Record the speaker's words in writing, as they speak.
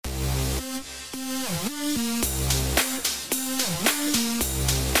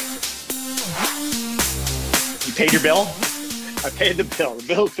paid your bill? I paid the bill. The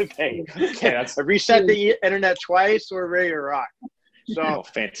bill's been paid. Okay, that's I reset the internet twice. We're ready to rock. So,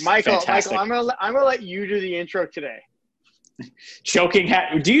 Michael, I'm gonna let you do the intro today.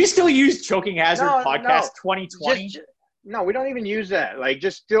 Do you still use Choking Hazard Podcast 2020? No, we don't even use that. Like,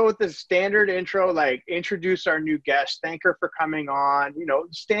 just deal with the standard intro. Like, introduce our new guest. Thank her for coming on. You know,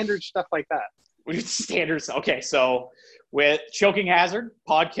 standard stuff like that. Standards. Okay, so with Choking Hazard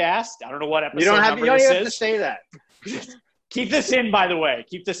Podcast, I don't know what episode you don't number even this have to say that. Keep this in, by the way.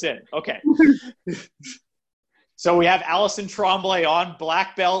 Keep this in. Okay. So we have Alison Tremblay on,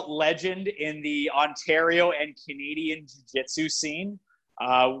 black belt legend in the Ontario and Canadian Jiu-Jitsu scene. We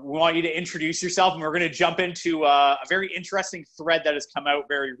want you to introduce yourself, and we're going to jump into a very interesting thread that has come out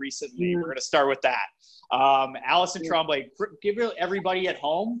very recently. We're going to start with that. Alison Tremblay, give everybody at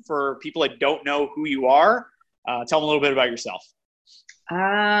home, for people that don't know who you are, tell them a little bit about yourself.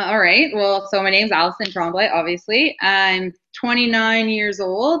 All right. Well, so my name's Alison Tremblay, obviously. I'm 29 years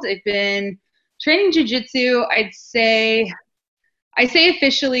old. I've been training jiu-jitsu, I say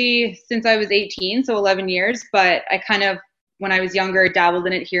officially since I was 18, so 11 years, but I kind of, when I was younger, dabbled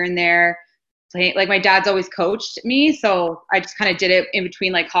in it here and there. Like, my dad's always coached me, so I just kind of did it in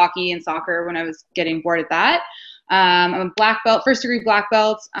between like hockey and soccer when I was getting bored at that. I'm a black belt, first degree black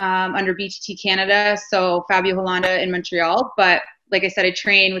belt under BTT Canada, so Fabio Hollanda in Montreal. But like I said, I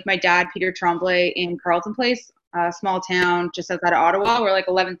train with my dad, Peter Tremblay, in Carleton Place, a small town just outside of Ottawa. We're like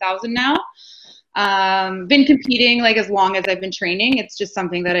 11,000 now. Been competing like as long as I've been training. It's just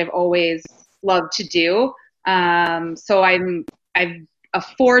something that I've always loved to do. So I'm a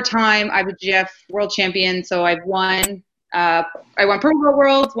 4-time IBJJF world champion. So I've won, I won purple belt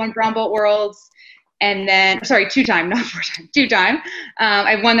worlds, won brown belt worlds, and then, sorry, 2-time, not 4-time, 2-time.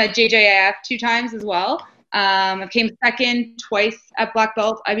 I've won the JJIF 2 times as well. I came second twice at black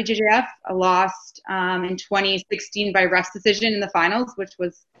belt IBJJF. I lost in 2016 by ref's decision in the finals, which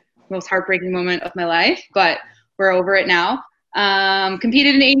was most heartbreaking moment of my life, but we're over it now.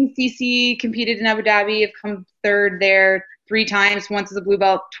 Competed in ADCC, competed in Abu Dhabi. I've come third there 3 times, once as a blue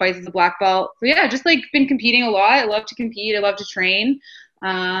belt, twice as a black belt. So yeah, just like been competing a lot. I love to compete. I love to train.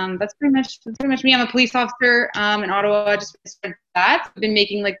 That's pretty much me. I'm a police officer in Ottawa. Just started that. I've been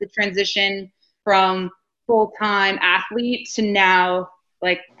making like the transition from full-time athlete to now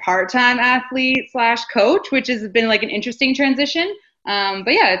like part-time athlete / coach, which has been like an interesting transition.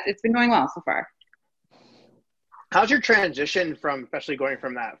 But yeah, it's been going well so far. How's your transition from, especially going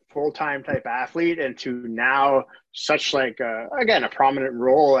from that full-time type athlete into now such like again a prominent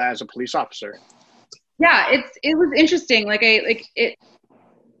role as a police officer? Yeah, it was interesting.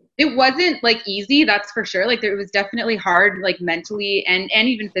 It wasn't like easy, that's for sure. Like, it was definitely hard, like mentally and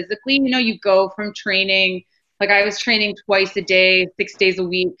even physically. You know, you go from training, like I was training twice a day, 6 days a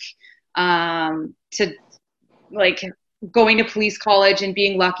week, to like going to police college and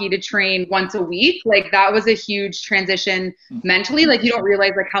being lucky to train once a week. Like, that was a huge transition mentally. Like, you don't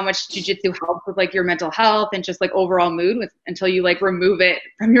realize like how much jiu-jitsu helps with like your mental health and just like overall mood until you like remove it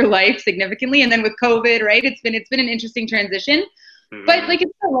from your life significantly. And then with COVID, right, it's been an interesting transition. But like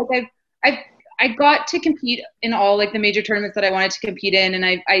it's like I got to compete in all like the major tournaments that I wanted to compete in, and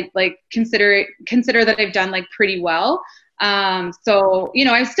I like consider that I've done like pretty well. So, you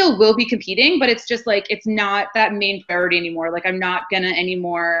know, I still will be competing, but it's just like, it's not that main priority anymore. Like, I'm not gonna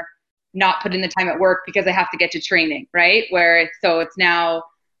anymore not put in the time at work because I have to get to training, right? It's now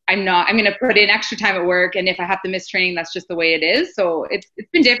I'm going to put in extra time at work. And if I have to miss training, that's just the way it is. So it's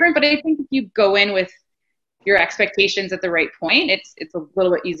been different, but I think if you go in with your expectations at the right point, it's a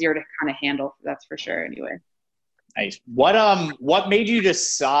little bit easier to kind of handle. That's for sure anyway. Nice. What made you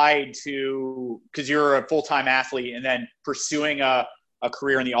decide to, because you're a full-time athlete and then pursuing a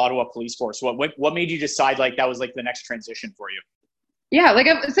career in the Ottawa Police Force, what made you decide like that was like the next transition for you? Yeah, like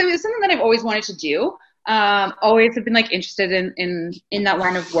so it's something that I've always wanted to do. Always have been like interested in that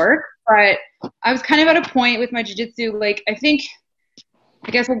line of work, but I was kind of at a point with my jiu-jitsu, like I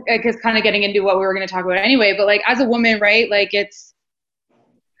guess kind of getting into what we were going to talk about anyway, but like as a woman, right? Like it's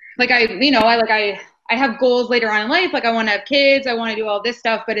like I have goals later on in life. Like I want to have kids, I want to do all this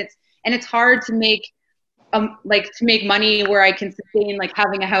stuff, but it's hard to make money where I can sustain like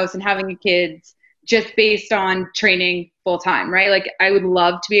having a house and having kids just based on training full time, right? Like I would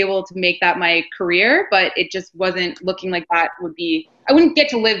love to be able to make that my career, but it just wasn't looking like I wouldn't get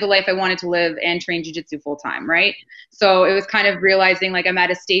to live the life I wanted to live and train jiu-jitsu full time, right? So it was kind of realizing like I'm at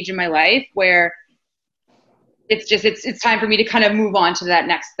a stage in my life where it's time for me to kind of move on to that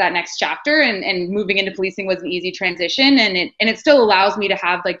next chapter, and moving into policing was an easy transition, and it still allows me to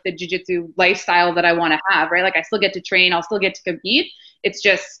have like the jiu-jitsu lifestyle that I want to have, right? Like I still get to train, I'll still get to compete. It's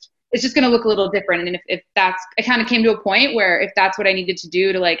just it's just going to look a little different. And if that's, I kind of came to a point where if that's what I needed to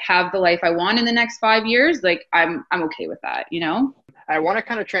do to like have the life I want in the next 5 years, like I'm okay with that, you know? I want to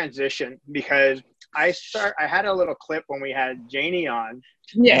kind of transition because I had a little clip when we had Janie on.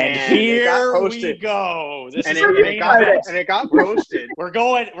 Yeah, and here we go. This and is it got posted. We're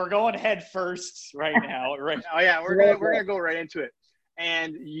going head first right now. Right. Oh yeah, we're gonna go right into it.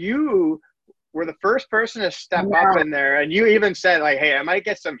 And you were the first person to step up in there, and you even said like, "Hey, I might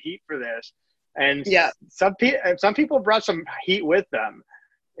get some heat for this." And some people brought some heat with them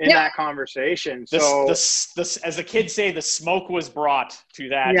in that conversation. So this, as the kids say, the smoke was brought to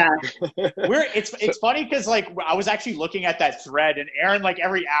that. Yeah. It's funny because like I was actually looking at that thread, and Aaron, like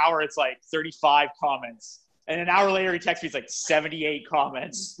every hour it's like 35 comments, and an hour later he texts me, it's like 78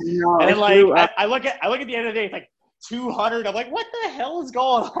 comments. No, and then like I look at the end of the day, it's like 200. I'm like, what the hell is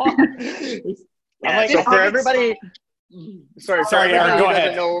going on? I'm like, so for everybody. Sorry, Aaron, go ahead.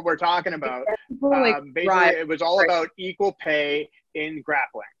 Doesn't know what we're talking about. Basically, it was all about equal pay in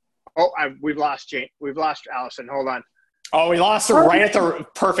grappling. Oh, we've lost Jane. We've lost Allison. Hold on. Oh, we lost her right at the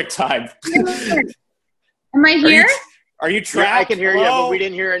perfect time. Am I here? Are you trapped? Yeah, I can hear you, but we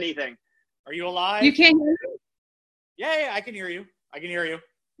didn't hear anything. Are you alive? You can't hear me? Yeah, I can hear you.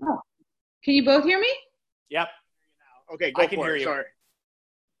 Oh. Can you both hear me? Yep. Okay, go for it. Sorry.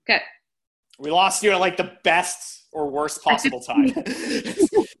 Okay. We lost you at like the best or worst possible time.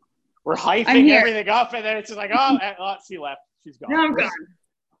 We're hyping everything up, and then it's just like, oh, she left. She's gone. No, I'm gone.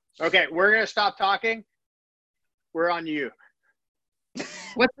 Okay, we're going to stop talking. We're on you.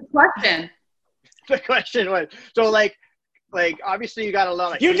 What's the question? The question was, so like obviously you got a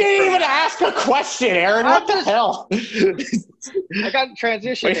lot of. You didn't even ask a question, Aaron. What the hell? I got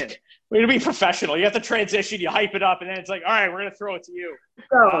transition in. Way to be professional. You have to transition, you hype it up, and then it's like, all right, we're going to throw it to you.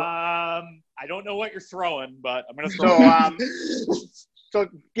 I don't know what you're throwing, but I'm going to throw it. So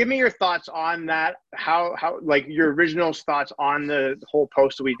give me your thoughts on that, how like your original thoughts on the whole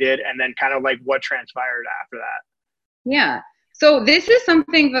post that we did, and then kind of like what transpired after that. Yeah. So this is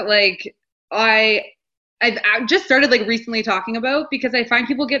something that like I've just started like recently talking about because I find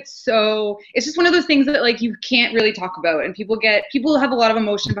people get it's just one of those things that like you can't really talk about, and people have a lot of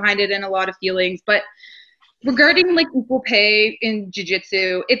emotion behind it and a lot of feelings. But regarding like equal pay in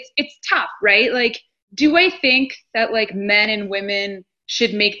jiu-jitsu, it's tough, right? Like, do I think that like men and women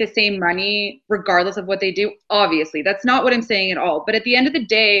should make the same money regardless of what they do? Obviously, that's not what I'm saying at all. But at the end of the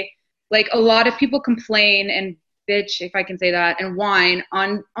day, like a lot of people complain and bitch, if I can say that, and whine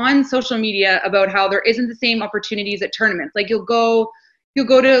on social media about how there isn't the same opportunities at tournaments. Like you'll go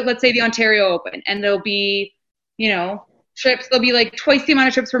to, let's say, the Ontario Open, and there'll be, trips. There'll be like twice the amount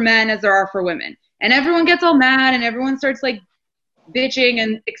of trips for men as there are for women. And everyone gets all mad, and everyone starts like bitching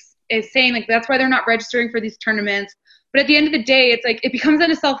and is saying like that's why they're not registering for these tournaments. But at the end of the day, it's like it becomes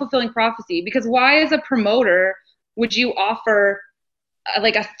a self-fulfilling prophecy, because why as a promoter would you offer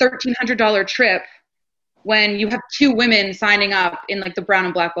like a $1,300 trip when you have 2 women signing up in like the brown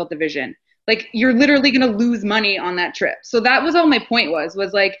and black belt division? Like you're literally going to lose money on that trip. So that was all my point was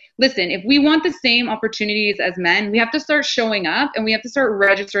like, listen, if we want the same opportunities as men, we have to start showing up and we have to start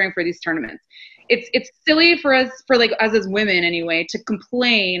registering for these tournaments. It's silly for us, for like us as women anyway, to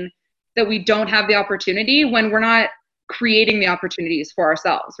complain that we don't have the opportunity when we're not creating the opportunities for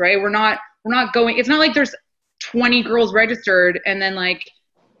ourselves, right? We're not going, it's not like there's 20 girls registered and then like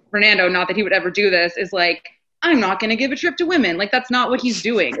Fernando, not that he would ever do this, is like, I'm not going to give a trip to women. Like that's not what he's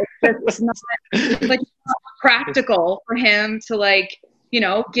doing. It's not practical for him to like,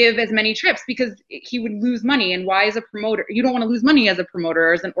 give as many trips, because he would lose money. And why as a promoter, you don't want to lose money as a promoter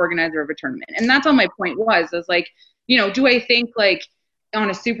or as an organizer of a tournament. And that's all my point was like, do I think like on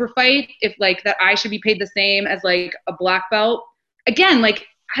a super fight, if like that I should be paid the same as like a black belt? Again, like,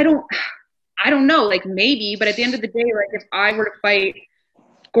 I don't know, like maybe, but at the end of the day, like if I were to fight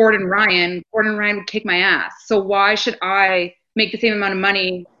Gordon Ryan would kick my ass. So why should I make the same amount of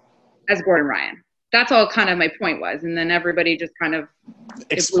money as Gordon Ryan? That's all kind of my point was. And then everybody just kind of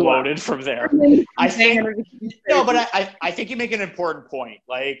exploded from there. I think you make an important point.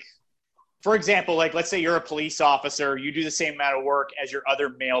 Like, for example, like let's say you're a police officer, you do the same amount of work as your other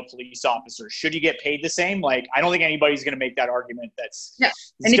male police officers. Should you get paid the same? Like, I don't think anybody's going to make that argument. That's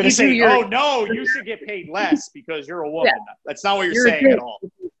going to say, oh no, you should get paid less because you're a woman. Yeah. That's not what you're saying at all.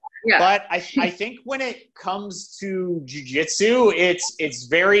 Yeah. But I think when it comes to jiu-jitsu, it's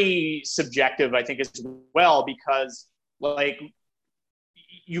very subjective, I think, as well, because like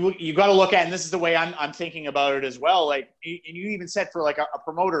you got to look at, and this is the way I'm thinking about it as well. Like, and you even said for like a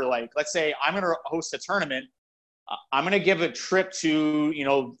promoter, like let's say I'm going to host a tournament, I'm going to give a trip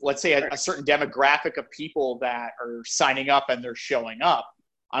to let's say a certain demographic of people that are signing up and they're showing up.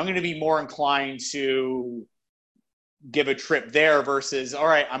 I'm going to be more inclined to give a trip there versus, all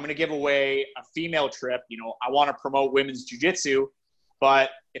right, I'm going to give away a female trip. You know, I want to promote women's jiu-jitsu,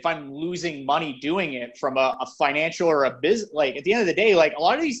 but if I'm losing money doing it from a financial or a business, like at the end of the day, like a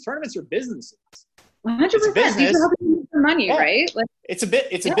lot of these tournaments are businesses. 100%. These are helping you for money, right? Like, it's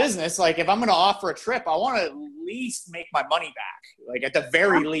a business. Like if I'm going to offer a trip, I want to at least make my money back, like at the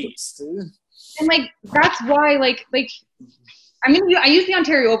very least. And like, that's why I use the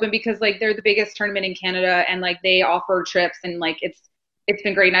Ontario Open because like they're the biggest tournament in Canada and like they offer trips and like it's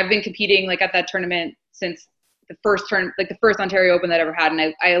been great. And I've been competing like at that tournament since the first Ontario Open that I ever had,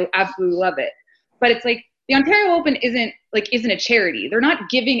 and I absolutely love it. But it's like the Ontario Open isn't a charity. They're not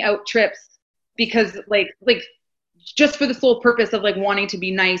giving out trips because like just for the sole purpose of like wanting to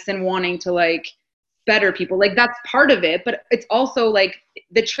be nice and wanting to like better people. Like that's part of it, but it's also like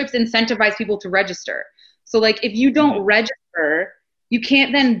the trips incentivize people to register. So like if you don't register, you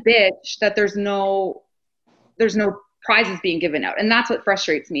can't then bitch that there's no prizes being given out. And that's what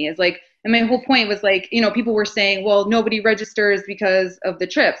frustrates me is like, and my whole point was like, you know, people were saying, well, nobody registers because of the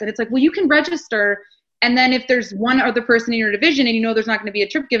trips. And it's like, well, you can register. And then if there's one other person in your division and you know there's not going to be a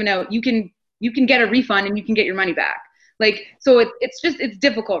trip given out, you can get a refund and you can get your money back. Like, so it's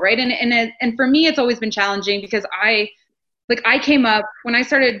difficult, right? And for me, it's always been challenging because I came up, when I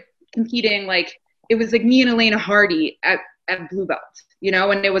started competing, like, it was like me and Elena Hardy at Blue Belt, you know,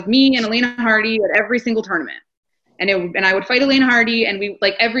 and it was me and Elena Hardy at every single tournament. And I would fight Elena Hardy and we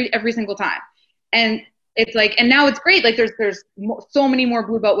like every single time. And it's like, and now it's great. Like there's so many more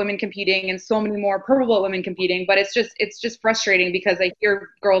blue belt women competing and so many more purple belt women competing, but it's just frustrating because I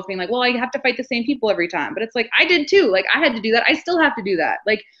hear girls being like, well, I have to fight the same people every time. But it's like, I did too. Like I had to do that. I still have to do that.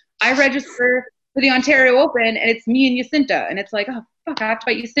 Like I register for the Ontario Open and it's me and Jacinta. And it's like, oh fuck, I have to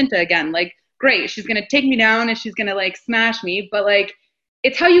fight Jacinta again. Like, great. She's going to take me down and she's going to like smash me. But like,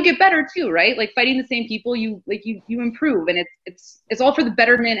 it's how you get better too, right? Like fighting the same people, you improve, and it's all for the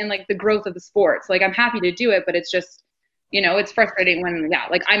betterment and like the growth of the sport. So like I'm happy to do it, but it's just, you know, it's frustrating when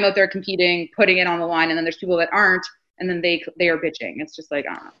like I'm out there competing, putting it on the line, and then there's people that aren't, and then they are bitching. It's just like,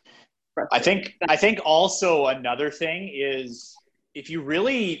 I don't know. I think also another thing is if you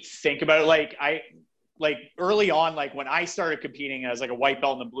really think about it, like early on, like when I started competing as like a white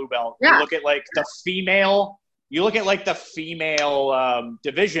belt and a blue belt, you look at like the female. You look at like the female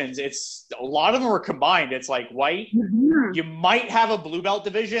divisions, it's a lot of them are combined. It's like white. Mm-hmm. You might have a blue belt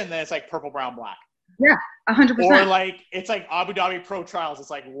division, and then it's like purple, brown, black. Yeah, 100%. Or like it's like Abu Dhabi Pro Trials. It's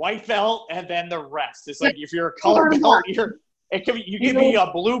like white belt, and then the rest. It's like if you're a color belt, you can be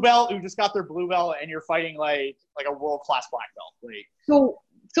a blue belt who just got their blue belt, and you're fighting like a world class black belt. Like,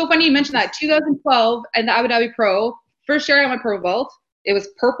 so funny you mentioned that. 2012 and the Abu Dhabi Pro, first year I got my purple belt. It was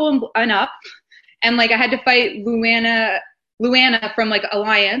purple and up. And like I had to fight Luana from like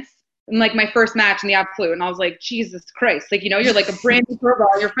Alliance in like my first match in the Absolute, and I was like, Jesus Christ! Like, you know, you're like a brand new pro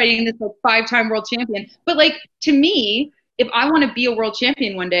ball, you're fighting this like 5-time world champion. But like to me, if I want to be a world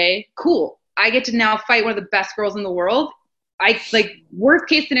champion one day, cool. I get to now fight one of the best girls in the world. I like worst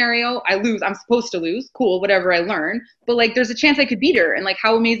case scenario, I lose. I'm supposed to lose. Cool, whatever I learn. But like, there's a chance I could beat her, and like,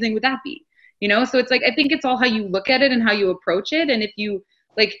 how amazing would that be? You know, so it's like I think it's all how you look at it and how you approach it, and if you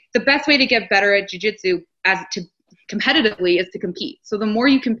like the best way to get better at jiu-jitsu competitively is to compete. So the more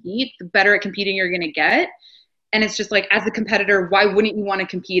you compete, the better at competing you're going to get. And it's just like, as a competitor, why wouldn't you want to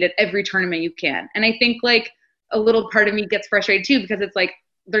compete at every tournament you can? And I think like a little part of me gets frustrated too, because it's like,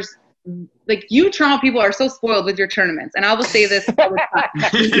 there's like you Toronto people are so spoiled with your tournaments. And I will say this all the time.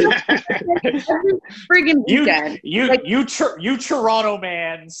 Every friggin' weekend. You Toronto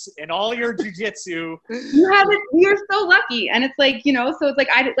mans and all your jiu-jitsu. You're so lucky. And it's like, you know, so it's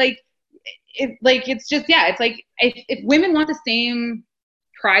like, it's just, yeah, it's like if women want the same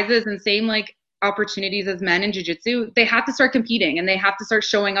prizes and same like opportunities as men in jiu-jitsu, they have to start competing and they have to start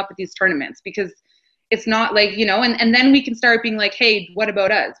showing up at these tournaments, because it's not like, you know, and then we can start being like, hey, what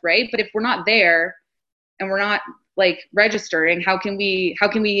about us, right? But if we're not there and we're not like registering, how can we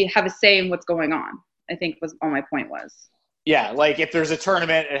have a say in what's going on? I think was all my point was. Yeah, like if there's a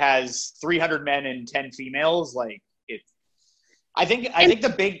tournament, it has 300 men and 10 females, like I think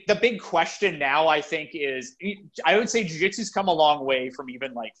the big question now, I think, is I would say jiu-jitsu's come a long way from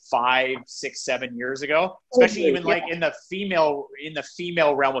even like 5, 6, 7 years ago, especially even like in the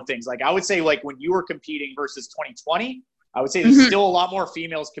female realm of things. Like I would say like when you were competing versus 2020, I would say there's still a lot more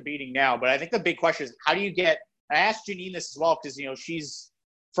females competing now. But I think the big question is how do you get – I asked Janine this as well because, you know, she's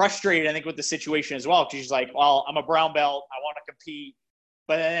frustrated, I think, with the situation as well, because she's like, well, I'm a brown belt. I want to compete.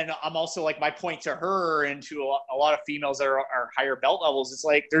 But then I'm also like, my point to her and to a lot of females that are higher belt levels, it's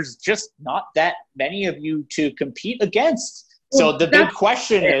like there's just not that many of you to compete against. So the big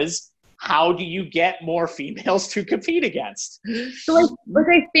question is, how do you get more females to compete against? So like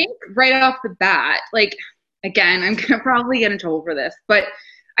I think right off the bat, like, again, I'm gonna probably get in trouble for this, but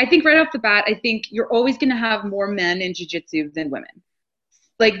I think right off the bat, I think you're always gonna have more men in jiu-jitsu than women.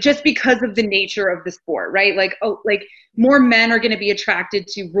 Like, just because of the nature of the sport, right? Like, more men are gonna be attracted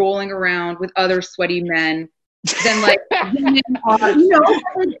to rolling around with other sweaty men than like women are,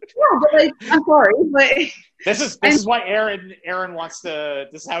 but like, I'm sorry, but this is why Aaron wants to.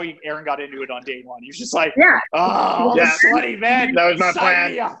 This is how Aaron got into it on day one. He was just like, sweaty men. That was my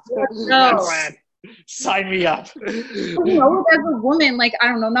plan. My plan. Sign me up. As a woman, like, I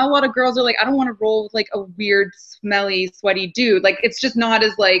don't know, not a lot of girls are like, I don't want to roll with like a weird, smelly, sweaty dude. Like, it's just not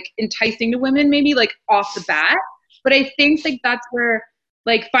as like enticing to women, maybe like off the bat. But I think like that's where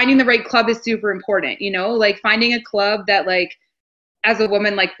like finding the right club is super important, like finding a club that like as a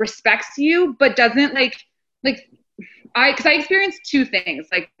woman like respects you but doesn't because I experienced two things,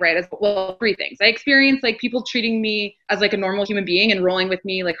 like, right, three things. I experienced like people treating me as like a normal human being and rolling with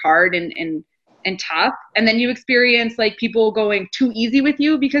me like hard and tough, and then you experience like people going too easy with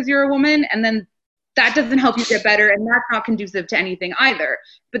you because you're a woman, and then that doesn't help you get better, and that's not conducive to anything either.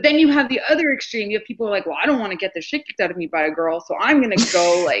 But then you have the other extreme. You have people who are like, well, I don't want to get the shit kicked out of me by a girl, so I'm going to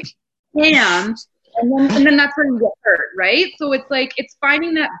go like, damn. And then that's where you get hurt, right? So it's like, it's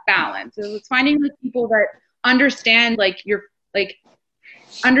finding that balance. It's finding like people that understand like you're like,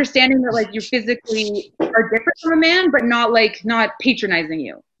 understanding that like you physically are different from a man, but not patronizing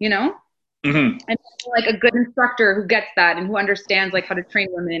you, Mm-hmm. And like a good instructor who gets that and who understands like how to train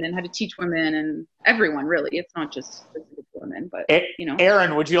women and how to teach women and everyone, really. It's not just women, but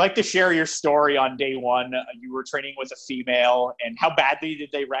Aaron, would you like to share your story on day one? You were training with a female, and how badly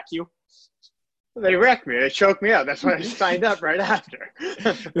did they wreck you? They wrecked me. They choked me out. That's why I signed up right after.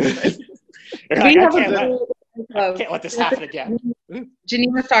 I can't let this happen again.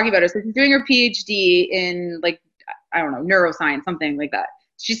 Janine was talking about her. So she's doing her PhD in like, I don't know, neuroscience, something like that.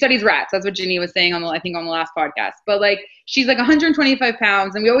 She studies rats. That's what Janine was saying on the last podcast. But like, she's like 125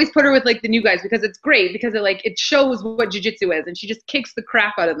 pounds, and we always put her with like the new guys because it's great, because it shows what jiu-jitsu is, and she just kicks the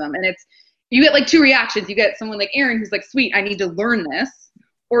crap out of them. And you get like two reactions. You get someone like Aaron who's like, sweet, I need to learn this.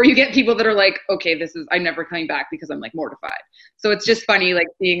 Or you get people that are like, okay, I'm never coming back because I'm like mortified. So it's just funny like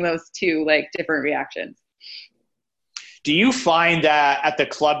seeing those two like different reactions. Do you find that at the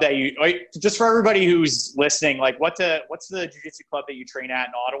club that you, just for everybody who's listening, like what's the jiu-jitsu club that you train at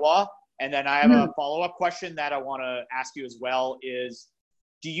in Ottawa? And then I have a follow-up question that I want to ask you as well is,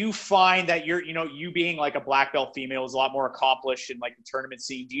 do you find that you being like a black belt female is a lot more accomplished in like the tournament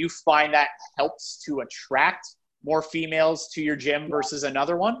scene? Do you find that helps to attract more females to your gym versus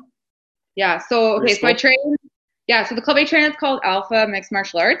another one? Yeah. So, okay. So I train. Yeah. So the club I train is called Alpha Mixed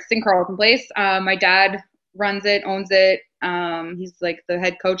Martial Arts in Carleton Place. My dad runs it, owns it. He's like the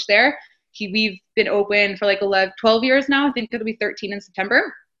head coach there. We've been open for like 12 years now. I think it'll be 13 in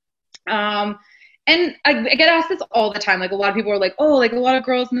September. And I get asked this all the time. Like, a lot of people are like, oh, like a lot of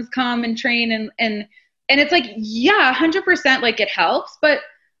girls must come and train. And it's like, yeah, 100% like it helps. But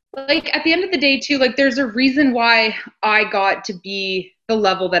like at the end of the day too, like there's a reason why I got to be the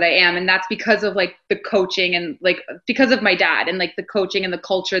level that I am. And that's because of like the coaching and like because of my dad and like the coaching and the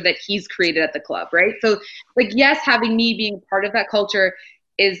culture that he's created at the club. Right. So like, yes, having me being part of that culture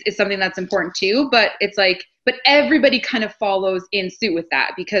is something that's important too, but it's like, but everybody kind of follows in suit with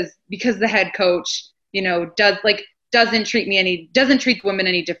that because the head coach, doesn't treat women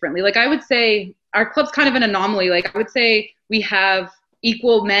any differently. Like I would say our club's kind of an anomaly. Like I would say we have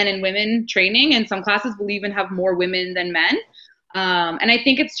equal men and women training, and some classes will even have more women than men. And I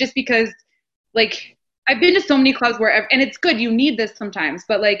think it's just because like I've been to so many clubs and it's good, you need this sometimes,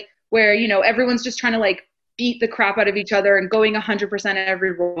 but like where, everyone's just trying to like beat the crap out of each other and going 100%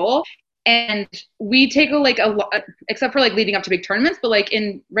 every roll. And we take a lot, except for like leading up to big tournaments, but like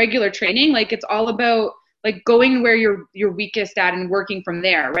in regular training, like it's all about like going where you're weakest at and working from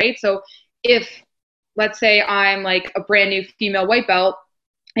there. Right. So if, let's say I'm like a brand new female white belt,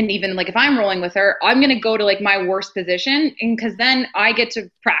 and even like if I'm rolling with her, I'm going to go to like my worst position, and because then I get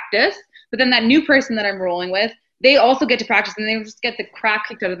to practice, but then that new person that I'm rolling with, they also get to practice, and they just get the crap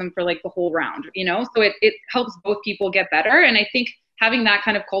kicked out of them for like the whole round, So it helps both people get better. And I think having that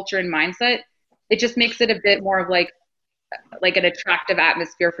kind of culture and mindset, it just makes it a bit more of like an attractive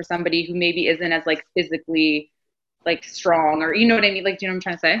atmosphere for somebody who maybe isn't as like physically like strong, or you know what I mean? Like, do you know what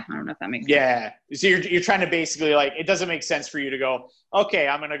I'm trying to say? I don't know if that makes sense. Yeah. So you're trying to basically like, it doesn't make sense for you to go, okay,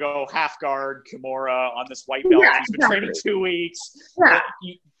 I'm going to go half guard Kimura on this white belt. He's been training 2 weeks. Yeah.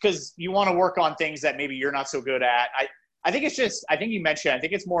 Because you want to work on things that maybe you're not so good at. I think it's just, I think you mentioned, I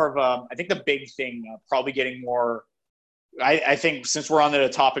think it's more of I think the big thing, probably getting more I think since we're on the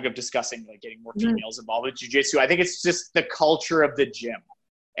topic of discussing like getting more females involved with jiu-jitsu, I think it's just the culture of the gym.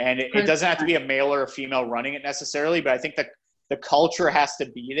 And it doesn't have to be a male or a female running it necessarily, but I think that the culture has to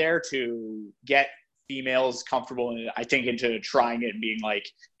be there to get females comfortable and I think into trying it and being like,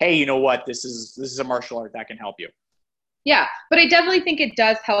 hey, you know what, this is a martial art that can help you. Yeah, but I definitely think it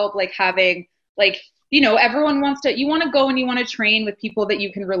does help, like having like, everyone you want to go and you want to train with people that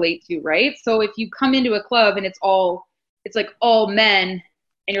you can relate to, right? So if you come into a club and it's like all men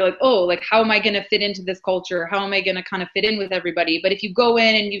and you're like, oh, like how am I going to fit into this culture? How am I going to kind of fit in with everybody? But if you go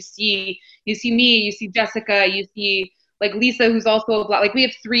in and you see me, you see Jessica, you see like Lisa, who's also a black, like we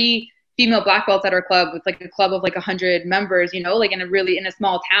have 3 female black belts at our club. It's like a club of like 100 members, like in a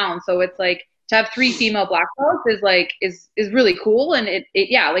small town. So it's like to have 3 female black belts is really cool. And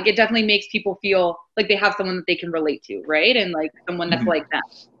it definitely makes people feel like they have someone that they can relate to. Right. And like someone that's like them,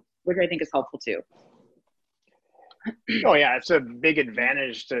 which I think is helpful too. Oh yeah. It's a big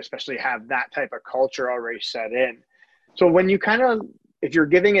advantage to especially have that type of culture already set in. So when you if you're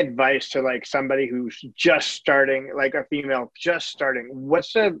giving advice to like somebody who's just starting, like a female just starting,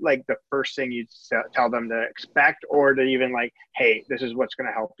 what's the first thing you'd tell them to expect, or to even like, hey, this is what's going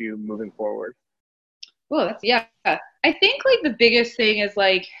to help you moving forward? Well, I think like the biggest thing is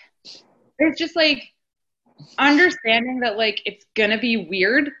like, it's just like understanding that like it's gonna be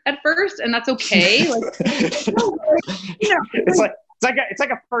weird at first, and that's okay. Like, it's like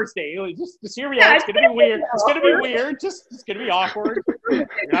a first date. Just hear me out. It's gonna be weird. It's gonna be weird. It's gonna be awkward.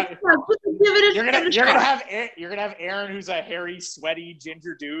 You're gonna have Aaron, who's a hairy, sweaty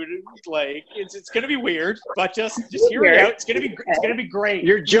ginger dude. Like it's gonna be weird, but just hear me out. It's gonna be great.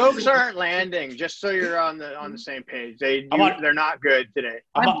 Your jokes aren't landing. Just so you're on the same page. They're not good today.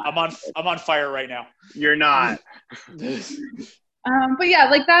 I'm on fire right now. You're not. But yeah,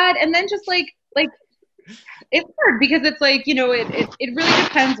 like that, and then just like. It's hard because it's like, it really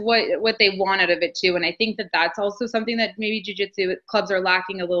depends what they want out of it too. And I think that that's also something that maybe jiu-jitsu clubs are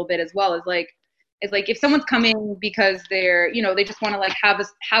lacking a little bit as well, is like if someone's coming because they're, they just want to like have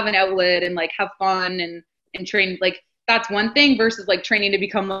an outlet and like have fun and train, like that's one thing versus like training to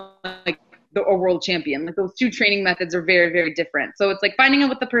become like a world champion. Like those 2 training methods are very, very different. So it's like finding out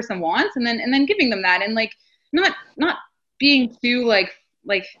what the person wants and then giving them that, and like not being too like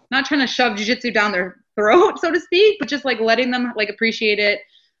not trying to shove jiu-jitsu down their throat, so to speak, but just like letting them like appreciate it.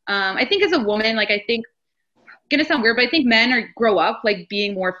 I think as a woman, like I think, gonna sound weird, but I think men grow up like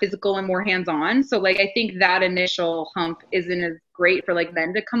being more physical and more hands-on. So like I think that initial hump isn't as great for like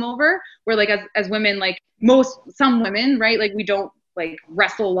men to come over. Where like as women, like some women, right? Like we don't like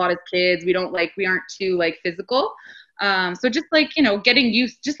wrestle a lot as kids. We aren't too like physical. So just like, getting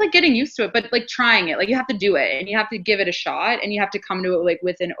used to it, but like trying it, like you have to do it and you have to give it a shot and you have to come to it like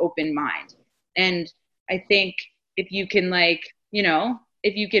with an open mind. And I think if you can like,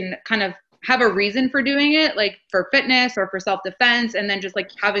 if you can kind of have a reason for doing it, like for fitness or for self-defense, and then just like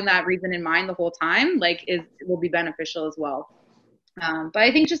having that reason in mind the whole time, like will be beneficial as well. But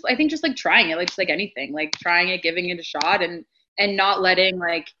I think just like trying it, like just like anything, like trying it, giving it a shot and not letting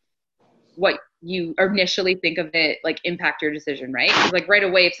like what you initially think of it like impact your decision, right? Like right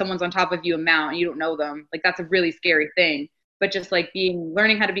away, if someone's on top of you a mount and you don't know them, like that's a really scary thing. But just like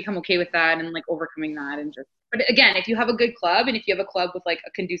learning how to become okay with that and like overcoming that, but again, if you have a good club and if you have a club with like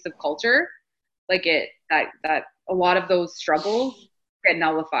a conducive culture, like that a lot of those struggles get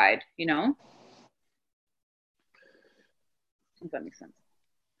nullified, If that makes sense.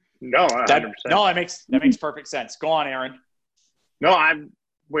 No, 100%. That makes perfect sense. Go on, Aaron. No, I'm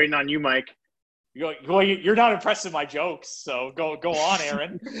waiting on you, Mike. You're not impressed with my jokes, so go on,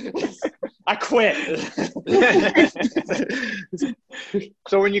 Aaron. I quit.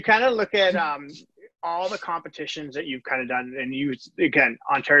 So when you kind of look at all the competitions that you've kind of done, and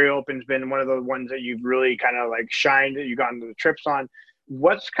Ontario Open's been one of the ones that you've really kind of like shined, that you've gotten to the trips on.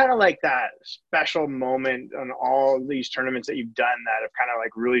 What's kind of like that special moment on all these tournaments that you've done that have kind of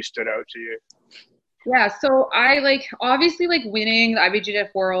like really stood out to you? Yeah, so I like obviously like winning the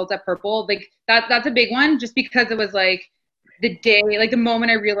IBJJF Worlds at Purple, like that's a big one, just because it was like the day, like the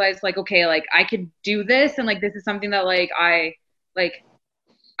moment I realized like, okay, like I could do this, and like this is something that like I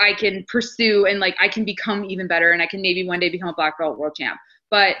can pursue, and like I can become even better, and I can maybe one day become a black belt world champ.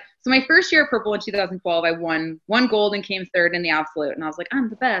 But so my first year at Purple in 2012, I won 1 gold and came 3rd in the absolute, and I was like, I'm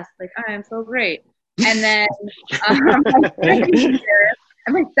the best, like I am so great. And then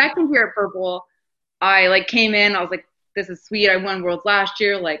my second year at Purple, I like came in, I was like, this is sweet. I won worlds last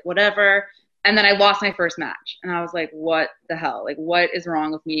year, like whatever. And then I lost my first match, and I was like, what the hell? Like, what is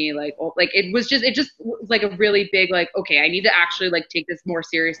wrong with me? Like, it just was like a really big, like, okay, I need to actually like take this more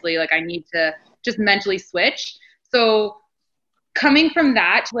seriously. Like I need to just mentally switch. So coming from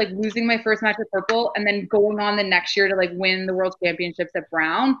that to like losing my first match at purple and then going on the next year to like win the world championships at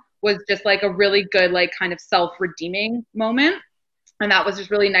brown was just like a really good like kind of self-redeeming moment. And that was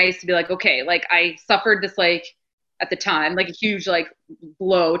just really nice to be like, okay, like I suffered this like at the time like a huge like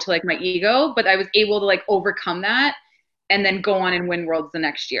blow to like my ego, but I was able to like overcome that and then go on and win worlds the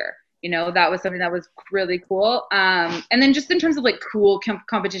next year. You know, that was something that was really cool. And then just in terms of like cool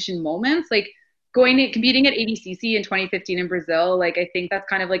competition moments, like competing at ADCC in 2015 in Brazil, like I think that's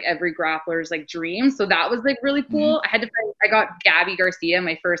kind of like every grappler's like dream. So that was like really cool. Mm-hmm. I got Gabby Garcia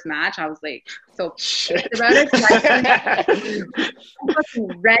my first match. I was like so pissed about it.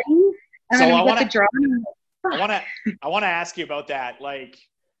 I'm ready. And so then I want to ask you about that. Like,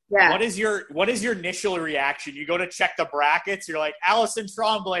 yeah. What is your initial reaction? You go to check the brackets. You're like Alison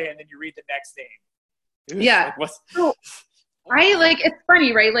Tremblay, and then you read the next name. Oof, yeah. Like, so I like. It's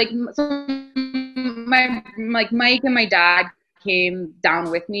funny, right? Like, so my like Mike and my dad came down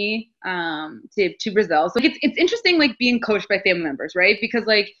with me to Brazil. So like, it's interesting, like being coached by family members, right? Because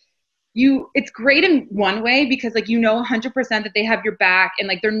like it's great in one way because like 100% that they have your back and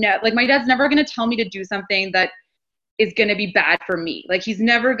like they're like my dad's never gonna tell me to do something that is going to be bad for me. Like he's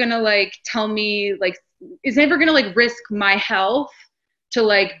never going to like tell me like, he's never going to like risk my health to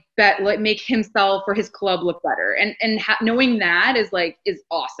like make himself or his club look better. And knowing that is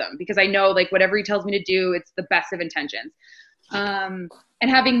awesome because I know like whatever he tells me to do, it's the best of intentions. And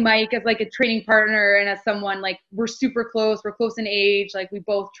having Mike as like a training partner and as someone like we're super close, we're close in age, like we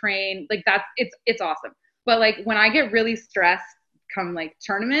both train, like it's awesome. But like when I get really stressed come like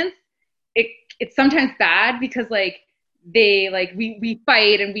tournaments, it's sometimes bad because like they like we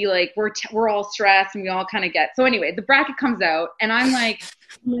fight and we like we're all stressed and we all kind of get so anyway the bracket comes out and I'm like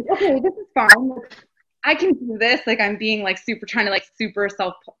okay, this is fine, like, I can do this, like I'm being like super trying to like super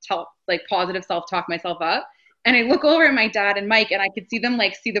like positive self-talk myself up, and I look over at my dad and Mike and I could see them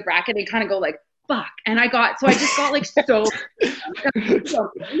like see the bracket and kind of go like fuck, and I just got like so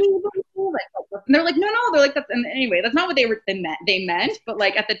and they're like, no, they're like, that's, and anyway, that's not what they meant, but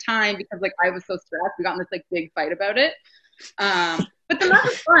like at the time, because like I was so stressed, we got in this like big fight about it. But the match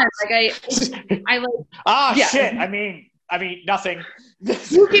was fun. Like I like, yeah. Shit. I mean, nothing.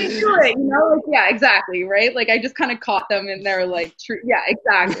 You can do it, like, yeah, exactly. Right. Like I just kind of caught them in their like, yeah,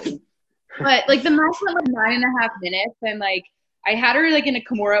 exactly. But like the match went like 9.5 minutes and like, I had her like in a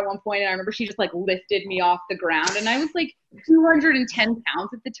Kimura at one point, and I remember she just like lifted me off the ground, and I was like 210 pounds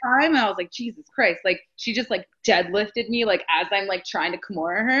at the time, and I was like, Jesus Christ, like she just like deadlifted me like as I'm like trying to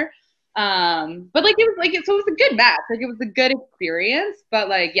Kimura her. But like it was like so it was a good match, like it was a good experience, but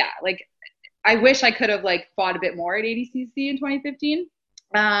like yeah, like I wish I could have like fought a bit more at ADCC in 2015.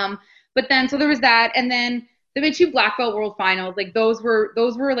 But then so there was that, and then the 2 black belt world finals, like those were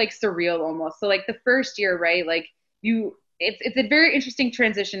like surreal almost. So like the first year, right, like it's a very interesting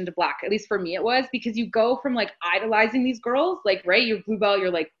transition to black, at least for me it was, because you go from like idolizing these girls, like, right, you're blue belt,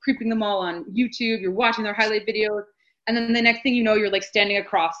 you're like creeping them all on YouTube, you're watching their highlight videos, and then the next thing you know, you're like standing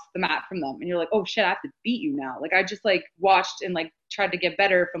across the mat from them, and you're like, oh shit, I have to beat you now. Like I just like watched and like tried to get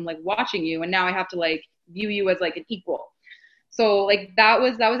better from like watching you, and now I have to like view you as like an equal. So like that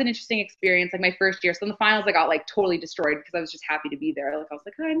was an interesting experience, like my first year. So in the finals, I got like totally destroyed because I was just happy to be there. Like I was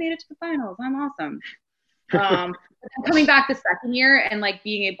like, oh, I made it to the finals, I'm awesome. Coming back the second year and like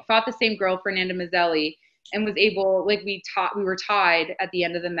fought the same girl, Fernanda Mazzelli, and was able, like we were tied at the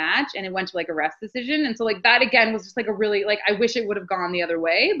end of the match, and it went to like a rest decision. And so like that again was just like a really, like I wish it would have gone the other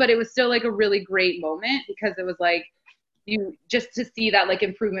way, but it was still like a really great moment because it was like you just to see that like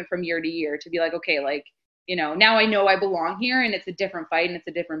improvement from year to year, to be like, okay, like, now I know I belong here, and it's a different fight and it's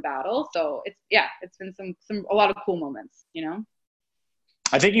a different battle. So it's been a lot of cool moments,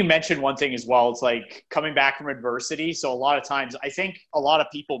 I think you mentioned one thing as well. It's like coming back from adversity. So a lot of times, I think a lot of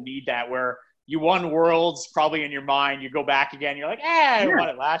people need that, where you won worlds probably in your mind. You go back again. You're like, I won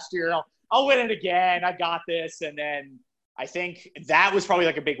it last year. I'll win it again. I got this. And then I think that was probably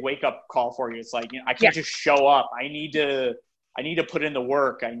like a big wake up call for you. It's like, I can't just show up. I need to put in the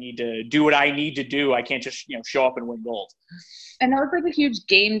work. I need to do what I need to do. I can't just, show up and win gold. And that was like a huge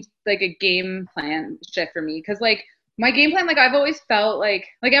game plan shift for me. Cause like, my game plan, like I've always felt like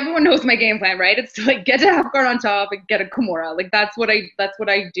everyone knows my game plan, right? It's to like get to half guard on top and get a Kimura. Like that's what I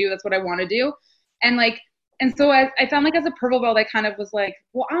do. That's what I want to do. And so I found like as a purple belt, I kind of was like,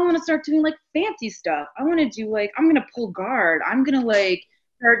 well, I want to start doing like fancy stuff. I want to do like, I'm going to pull guard. I'm going to like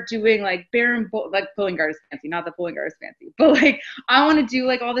start doing like like pulling guard is fancy, not that pulling guard is fancy, but like I want to do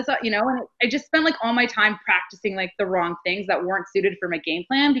like all this, and I just spent like all my time practicing like the wrong things that weren't suited for my game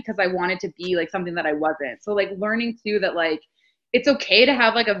plan because I wanted to be like something that I wasn't. So like learning too that like it's okay to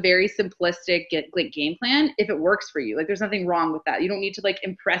have like a very simplistic like game plan if it works for you. Like there's nothing wrong with that. You don't need to like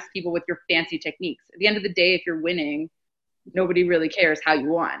impress people with your fancy techniques. At the end of the day, if you're winning, nobody really cares how you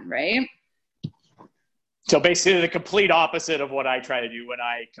won, right? So basically the complete opposite of what I try to do when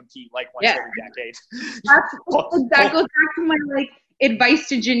I compete like once every decade. That goes back to my like advice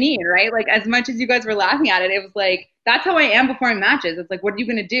to Janine, right? Like as much as you guys were laughing at it, it was like, that's how I am before my matches. It's like, what are you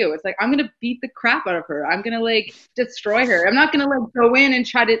going to do? It's like, I'm going to beat the crap out of her. I'm going to like destroy her. I'm not going to like go in and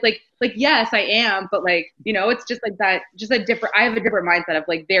try to like, yes, I am. But like, you know, it's just like that, just a different, I have a different mindset of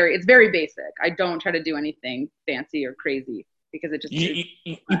like it's very basic. I don't try to do anything fancy or crazy because it just, you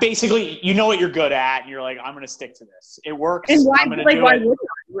basically, you know what you're good at and you're like, I'm going to stick to this. It works. And why, I'm going to like, do why it. would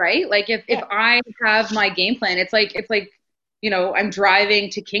I, right? Like if I have my game plan, it's like, you know, I'm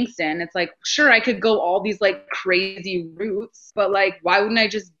driving to Kingston. It's like, sure, I could go all these like crazy routes, but like, why wouldn't I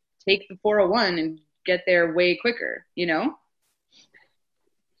just take the 401 and get there way quicker, you know?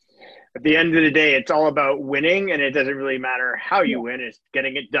 At the end of the day, it's all about winning, and it doesn't really matter how you win. It's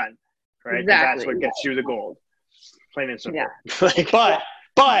getting it done, right? Exactly. That's what gets you the gold. Plain and simple. Yeah.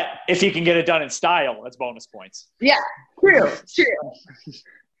 But if you can get it done in style, that's bonus points. Yeah, true.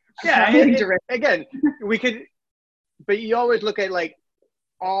 Yeah, again, we could – but you always look at like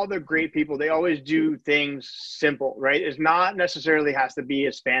all the great people, they always do things simple, right? It's not necessarily has to be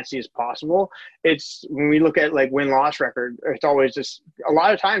as fancy as possible. It's when we look at like win-loss record, it's always just a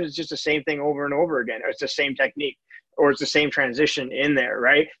lot of times it's just the same thing over and over again. Or it's the same technique or it's the same transition in there,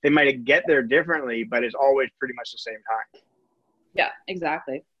 right? They might get there differently, but it's always pretty much the same time. Yeah,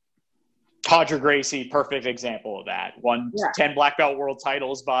 exactly. Todger Gracie, perfect example of that. Won 10 black belt world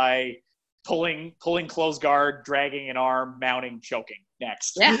titles by pulling close guard, dragging an arm, mounting, choking.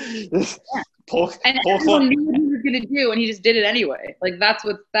 Next. Yeah. pull everyone knew what he was gonna do, and he just did it anyway. Like that's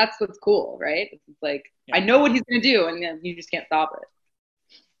what's cool, right? It's like I know what he's gonna do, and you just can't stop it.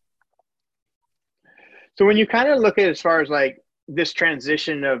 So when you kind of look at as far as like this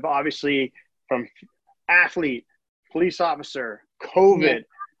transition of obviously from athlete, police officer, COVID,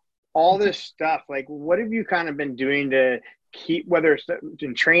 all this stuff, like what have you kind of been doing to keep, whether it's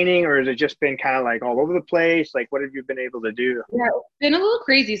in training or has it just been kind of like all over the place? Like what have you been able to do? Yeah, it's been a little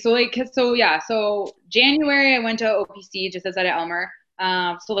crazy. So January I went to OPC just outside of Elmer.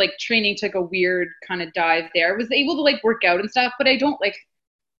 So like training took a weird kind of dive there. I was able to like work out and stuff, but I don't like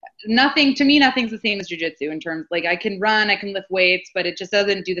nothing's the same as jiu-jitsu in terms like I can run, I can lift weights, but it just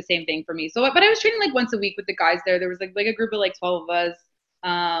doesn't do the same thing for me. So but I was training like once a week with the guys there. There was like a group of like 12 of us.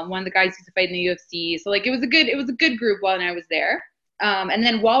 One of the guys used to fight in the UFC. So like it was a good group while I was there. And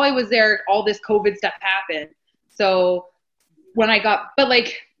then while I was there, all this COVID stuff happened. So when but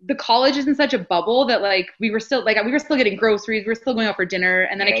like the college is in such a bubble that like we were still getting groceries, we were still going out for dinner.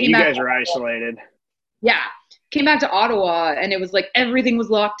 And then I came back. You guys were isolated. Yeah. Came back to Ottawa and it was like everything was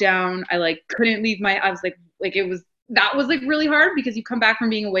locked down. I like couldn't leave I was like that was like really hard because you come back from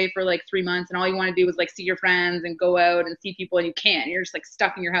being away for like 3 months and all you want to do is like see your friends and go out and see people and you can't. You're just like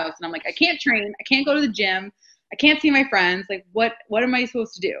stuck in your house. And I'm like, I can't train. I can't go to the gym. I can't see my friends. Like what am I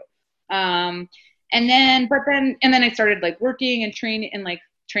supposed to do? And then I started like working and training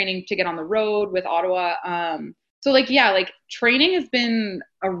to get on the road with Ottawa. So like, yeah, like training has been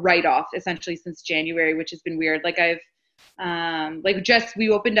a write-off essentially since January, which has been weird. Like we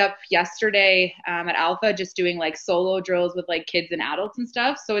opened up yesterday at Alpha, just doing like solo drills with like kids and adults and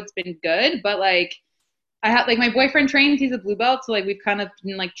stuff. So it's been good, but like I have like my boyfriend trains, he's a blue belt. So like we've kind of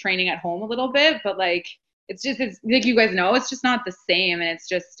been like training at home a little bit, but like, it's like, you guys know, it's just not the same. And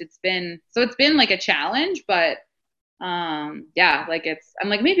it's been like a challenge, but yeah, like I'm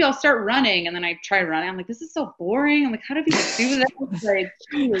like, maybe I'll start running. And then I try running. I'm like, this is so boring. I'm like, how do people do that? Like,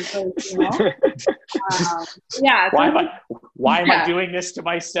 geez, like, you know? Yeah. Why am I doing this to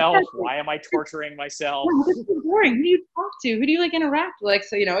myself? Why am I torturing myself? Yeah, this is so boring. Who do you talk to? Who do you like interact with? Like,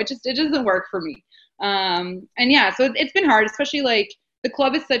 so, you know, it doesn't work for me. And yeah, so it's been hard, especially like the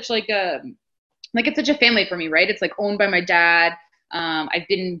club is such like it's such a family for me, right? It's like owned by my dad. I've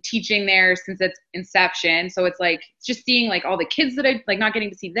been teaching there since its inception. So it's like, just seeing like all the kids that I like, not getting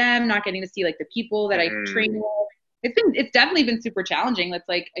to see them, not getting to see like the people that I train with. It's definitely been super challenging. It's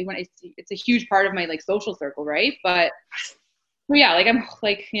like, it's a huge part of my like social circle. Right. But yeah, like I'm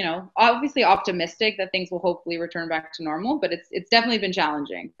like, you know, obviously optimistic that things will hopefully return back to normal, but it's definitely been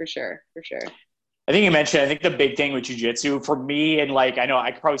challenging for sure. I think you mentioned, I think the big thing with jiu-jitsu for me, and like, I know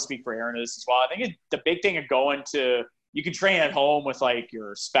I could probably speak for Aaron as well. I think the big thing of going to, you can train at home with like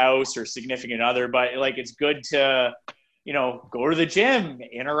your spouse or significant other, but like, it's good to, you know, go to the gym,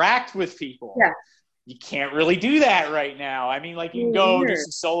 interact with people. Yeah. You can't really do that right now. I mean, like you can go do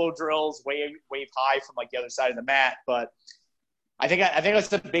some solo drills, wave high from like the other side of the mat, but I think that's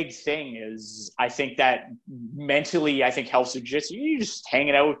the big thing is I think that mentally, I think helps jiu-jitsu. You're just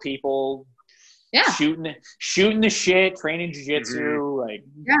hanging out with people, shooting the shit, training jiu-jitsu, like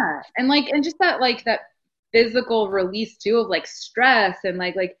and just that physical release too of like stress and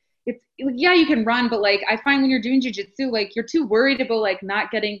like it's you can run, but like I find when you're doing jiu-jitsu, like you're too worried about like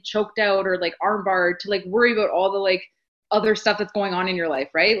not getting choked out or like arm barred to like worry about all the like other stuff that's going on in your life,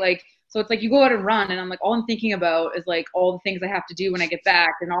 right? Like so it's like you go out and run and I'm like all I'm thinking about is like all the things I have to do when I get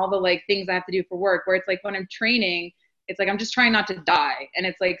back and all the like things I have to do for work, where it's like when I'm training it's like I'm just trying not to die, and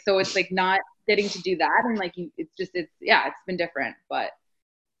it's like so it's like not getting to do that, and like it's been different, but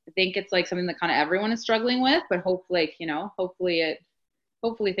I think it's like something that kind of everyone is struggling with, but hopefully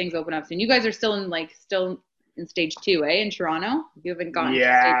things open up soon. You guys are still in stage 2, in Toronto? You haven't gone.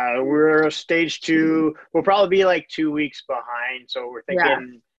 Yeah, we're stage 2. We'll probably be like 2 weeks behind. So we're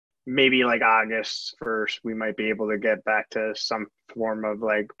thinking maybe like August 1st, we might be able to get back to some form of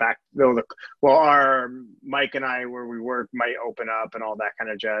like our Mike and I, where we work, might open up and all that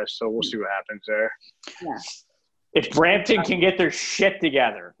kind of jazz. So we'll see what happens there. Yeah. If Brampton can get their shit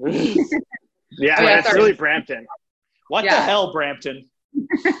together. It's really Brampton. What the hell, Brampton?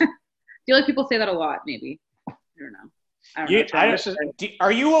 I feel like people say that a lot, maybe. I don't know.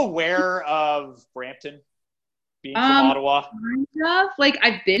 Are you aware of Brampton being from Ottawa? Kind of. Like,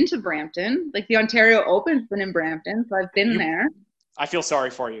 I've been to Brampton. Like, the Ontario Open's been in Brampton, so I've been there. I feel sorry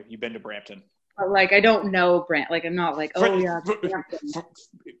for you. You've been to Brampton. But, like, I don't know Like, I'm not like, Brampton.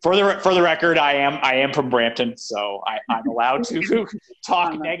 For the record, I am from Brampton, so I'm allowed to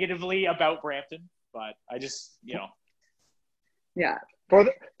talk negatively about Brampton, but I just, Yeah.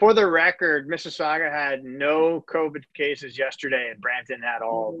 For the record, Mississauga had no COVID cases yesterday, and Brampton had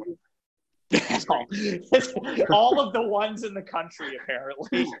all of them. All of the ones in the country,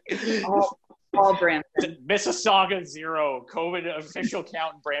 apparently. All Brampton. Mississauga 0. COVID official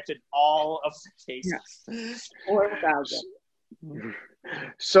count in Brampton, all of the cases. Yeah. 4,000.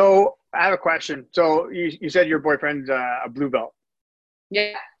 So I have a question. So you said your boyfriend's a blue belt.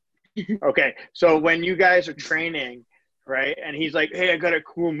 Yeah. Okay. So when you guys are training, right, and he's like, hey, I got a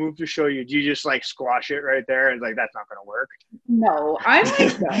cool move to show you, do you just like squash it right there and like that's not going to work? No, I'm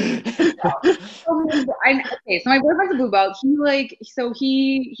like no. Okay, so my boyfriend's a blue belt.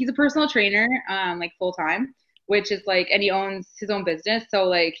 He's a personal trainer, like full time, which is like, and he owns his own business. So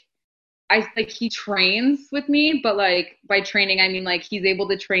like he trains with me, but like by training I mean like he's able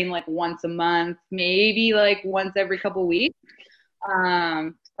to train like once a month, maybe like once every couple weeks.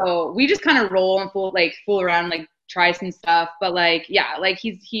 So we just kind of roll and fool around, like try some stuff, but like like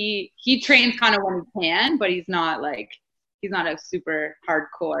he trains kind of when he can, but he's not a super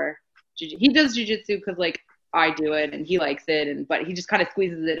hardcore he does jiu-jitsu because like I do it and he likes it, but he just kind of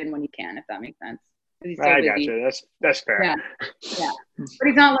squeezes it in when he can, if that makes sense. He's so I busy. gotcha. That's fair. Yeah. But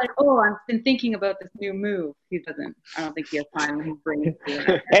he's not like, oh, I've been thinking about this new move. He doesn't. I don't think he has time when he's bringing it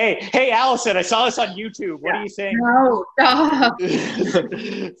to it. Hey, Allison, I saw this on YouTube. What do you think? No, stop.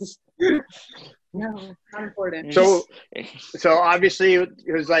 No, it's not important. So obviously it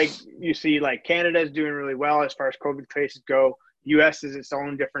was like you see like Canada's doing really well as far as COVID cases go. US is its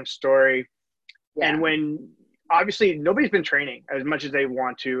own different story. Yeah. And when obviously nobody's been training as much as they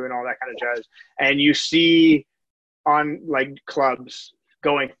want to and all that kind of jazz. And you see on like clubs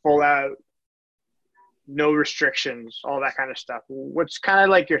going full out, no restrictions, all that kind of stuff. What's kind of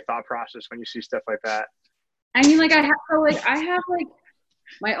like your thought process when you see stuff like that? I mean, like I have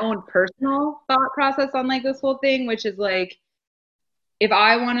my own personal thought process on like this whole thing, which is like, if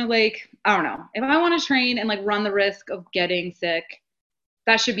I want to like, I don't know, if I want to train and like run the risk of getting sick,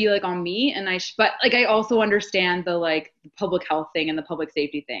 that should be like on me. And but like, I also understand the like public health thing and the public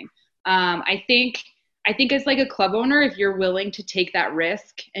safety thing. I think as like a club owner, if you're willing to take that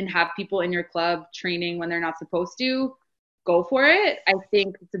risk and have people in your club training when they're not supposed to, go for it. I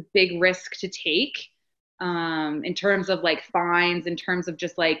think it's a big risk to take. In terms of like fines, in terms of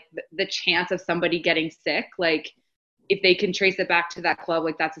just like the chance of somebody getting sick, like if they can trace it back to that club,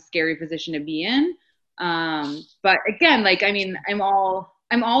 like that's a scary position to be in. But again, like, I mean, I'm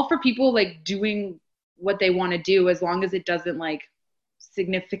all for people like doing what they want to do as long as it doesn't like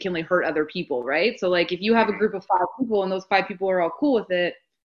significantly hurt other people, right? So like if you have a group of 5 people and those 5 people are all cool with it,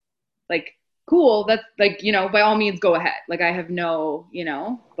 like cool, that's like, by all means go ahead. Like I have no,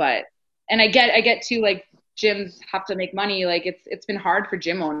 but, and I get to like gyms have to make money. Like it's been hard for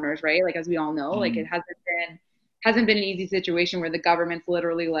gym owners, right? Like as we all know, like it hasn't been an easy situation where the government's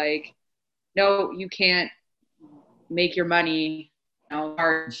literally like, no, you can't make your money.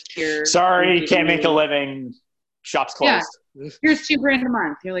 Sorry, you can't make a living. Shop's closed. Yeah. Here's $2,000 a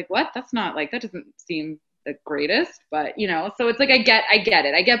month. You're like, what? That's not like, that doesn't seem the greatest, but you know, so it's like I get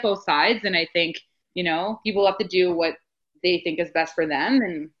it. I get both sides, and I think, you know, people have to do what they think is best for them,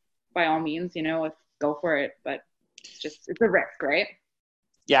 and by all means, you know, go for it. But it's a risk, right?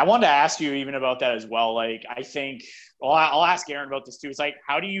 Yeah, I wanted to ask you even about that as well. Like, I think, well, I'll ask Aaron about this too. It's like,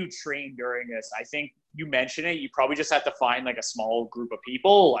 how do you train during this? I think you mentioned it. You probably just have to find like a small group of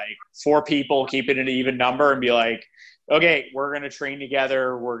people, like 4 people, keep it an even number, and be like, okay, we're going to train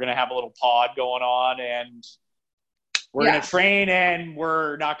together. We're going to have a little pod going on, and we're going to train, and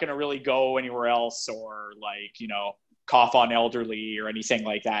we're not going to really go anywhere else, or like, you know, cough on elderly or anything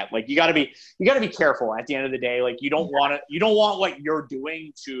like that. Like, you got to be careful at the end of the day. Like, you don't want what you're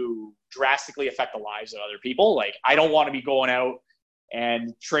doing to drastically affect the lives of other people. Like, I don't want to be going out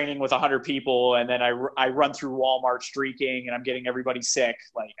and training with 100 people, and then I run through Walmart streaking and I'm getting everybody sick.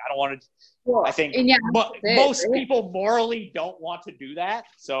 Like, I don't want to. Well, I think most people morally don't want to do that.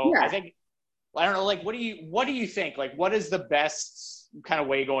 So I think, I don't know, like, what do you think? Like, what is the best kind of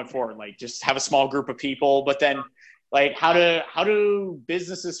way going forward? Like, just have a small group of people, but then, like, how do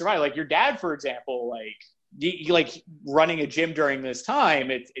businesses survive? Like your dad, for example, like running a gym during this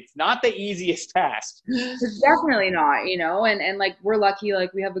time, it's not the easiest task. It's definitely not, you know, and like, we're lucky,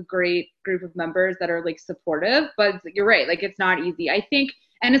 like we have a great group of members that are like supportive, but you're right. Like, it's not easy, I think.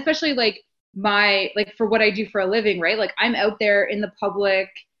 And especially like for what I do for a living, right? Like, I'm out there in the public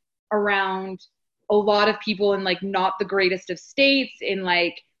around a lot of people in like not the greatest of states, in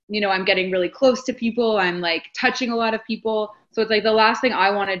like, you know, I'm getting really close to people. I'm like touching a lot of people. So it's like the last thing I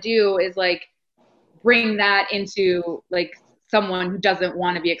want to do is like bring that into like someone who doesn't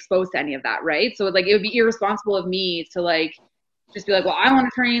want to be exposed to any of that, right? So like, it would be irresponsible of me to like just be like, well, I want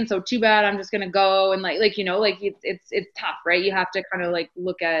to train, so too bad, I'm just gonna go. And like you know, like it's tough, right? You have to kind of like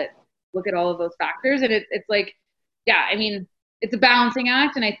look at all of those factors, and it's like, yeah, I mean, it's a balancing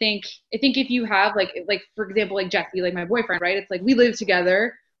act. And I think if you have like for example, like Jesse, like my boyfriend, right? It's like we live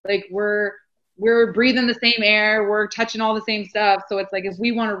together, like we're breathing the same air, we're touching all the same stuff. So it's like, if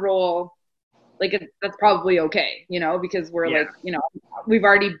we want to roll, like that's probably okay, you know, because we're like, you know, we've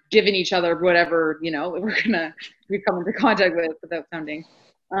already given each other whatever, you know, we come into contact with without sounding.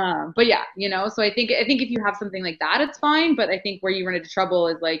 But yeah, you know, so I think if you have something like that, it's fine. But I think where you run into trouble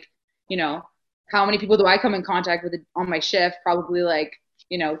is like, you know, how many people do I come in contact with on my shift? Probably like,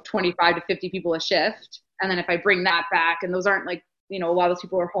 you know, 25 to 50 people a shift. And then if I bring that back, and those aren't like, you know, a lot of those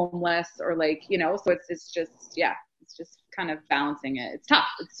people are homeless or like, you know, so it's just kind of balancing it. It's tough.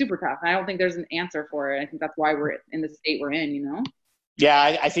 It's super tough. And I don't think there's an answer for it. I think that's why we're in the state we're in, you know?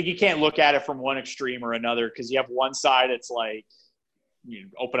 Yeah, I think you can't look at it from one extreme or another, because you have one side, it's like, you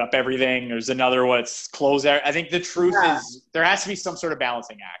open up everything. There's another one, it's close there. I think the truth is there has to be some sort of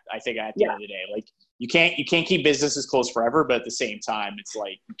balancing act, I think, at the end of the day. Like, you can't keep businesses closed forever, but at the same time, it's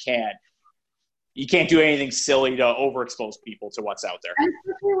like you can't do anything silly to overexpose people to what's out there. And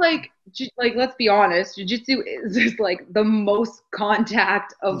like let's be honest, jiu-jitsu is like the most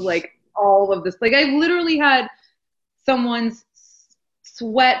contact of like all of this. Like, I literally had someone's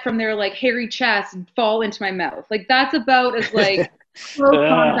sweat from their like hairy chest fall into my mouth. Like, that's about as like close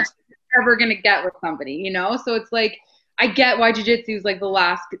contact you're ever gonna get with somebody, you know? So it's like, I get why jiu-jitsu is like the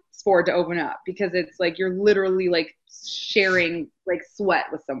last sport to open up, because it's like you're literally like sharing like sweat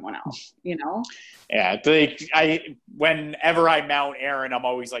with someone else, you know? Yeah, whenever I mount Aaron, I'm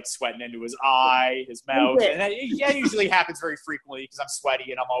always like sweating into his eye, his mouth, and that usually happens very frequently because I'm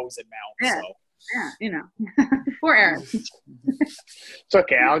sweaty and I'm always in mount. Yeah, so. Yeah, you know, poor Aaron. It's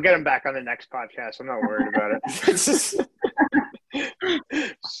okay. I'll get him back on the next podcast. I'm not worried about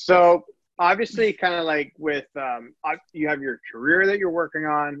it. So obviously, kind of like with you have your career that you're working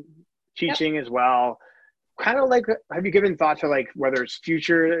on, teaching as well. Kind of like, have you given thought to like whether it's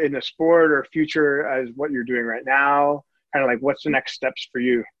future in the sport or future as what you're doing right now? Kind of like, what's the next steps for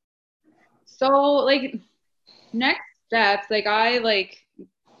you? So like next steps, like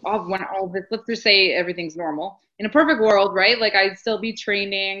when all this, let's just say everything's normal. In a perfect world, right? Like, I'd still be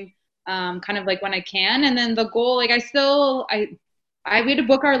training kind of like when I can. And then the goal, like we had to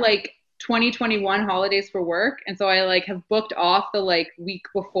book our like 2021 holidays for work. And so I like have booked off the like week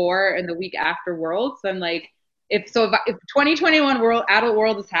before and the week after Worlds. So I'm like, if 2021 adult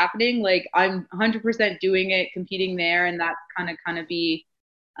world is happening, like I'm 100% doing it, competing there. And that's kind of be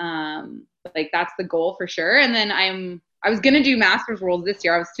like, that's the goal for sure. And then I was going to do Masters Worlds this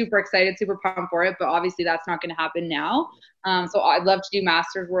year. I was super excited, super pumped for it, but obviously that's not going to happen now. So I'd love to do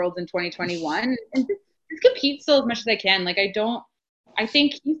Masters Worlds in 2021 and just compete still as much as I can. Like, I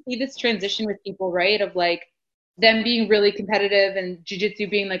think you see this transition with people, right? Of like them being really competitive and jiu-jitsu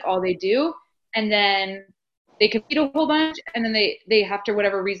being like all they do. And then they compete a whole bunch, and then they have to,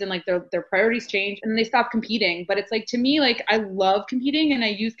 whatever reason, like their priorities change, and then they stop competing. But it's like, to me, like, I love competing, and I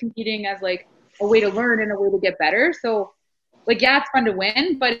use competing as like a way to learn and a way to get better. So like, yeah, it's fun to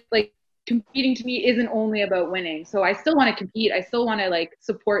win, but like, competing to me isn't only about winning. So I still want to compete. I still want to like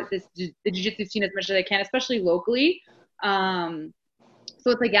support the jiu-jitsu scene as much as I can, especially locally. So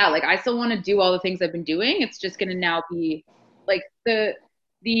it's like, yeah, like, I still want to do all the things I've been doing. It's just going to now be like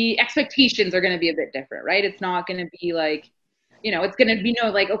the expectations are going to be a bit different, right? It's not going to be like, it's going to be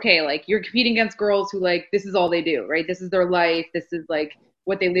like, okay, like, you're competing against girls who, like, this is all they do, right? This is their life. This is like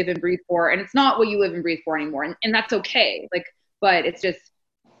what they live and breathe for. And it's not what you live and breathe for anymore. And that's okay. Like, but it's just,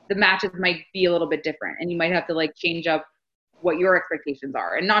 the matches might be a little bit different, and you might have to like change up what your expectations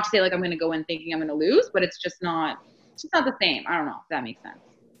are. And not to say like I'm going to go in thinking I'm going to lose, but it's just not the same. I don't know if that makes sense.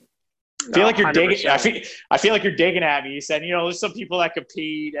 I feel like you're digging. I feel like you're digging at me. You said, there's some people that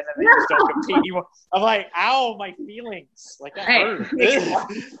compete and then they just don't compete anymore. I'm like, ow, my feelings. Like, that hurt.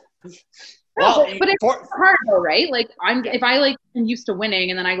 Well, but it's hard though, right? Like, if I like am used to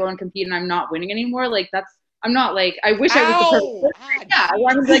winning and then I go and compete and I'm not winning anymore, like, I'm not like, I wish I was the perfect. Yeah, I'm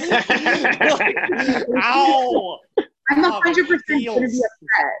like, ow. I'm 100% going to be upset.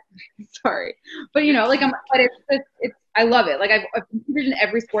 Sorry, but it's I love it. Like, I've competed in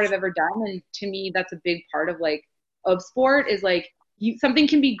every sport I've ever done, and to me, that's a big part of sport. Is like, something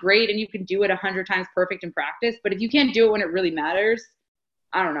can be great and you can do it 100 times perfect in practice, but if you can't do it when it really matters,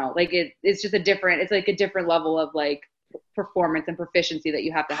 I don't know. Like, it's just a different level of like performance and proficiency that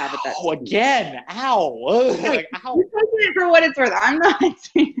you have to have at that. Oh, again, ow! Like, ow! You're taking it for what it's worth. I'm not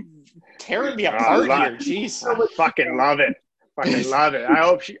tearing me apart here. Jeez, I fucking love it. Fucking love it. I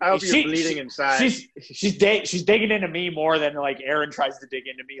hope you're bleeding inside. She's digging into me more than like Aaron tries to dig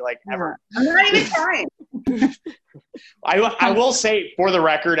into me like ever. I'm not even trying. I will say, for the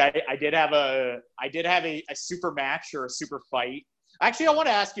record, I did have a super match or a super fight. Actually, I want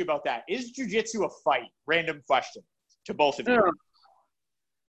to ask you about that. Is jiu-jitsu a fight? Random question to both of you.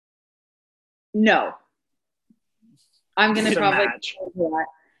 No. I'm going to probably match.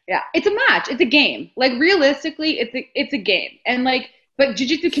 Yeah, it's a match. It's a game. Like, realistically, it's a game. And like, but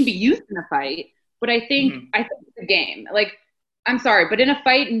jiu-jitsu can be used in a fight, but I think it's a game. Like, I'm sorry, but in a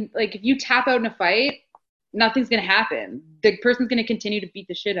fight, and like, if you tap out in a fight, nothing's going to happen. The person's going to continue to beat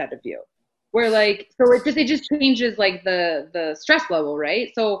the shit out of you. Where like, so it just changes like the stress level,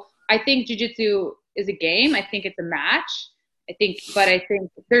 right? So I think jiu-jitsu is a game. I think it's a match. I think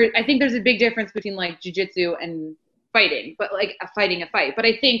there's a big difference between like jiu-jitsu and fighting, but like fighting a fight. But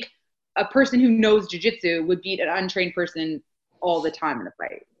I think a person who knows jiu-jitsu would beat an untrained person all the time in a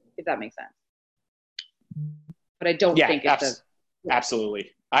fight, if that makes sense. But I don't think it's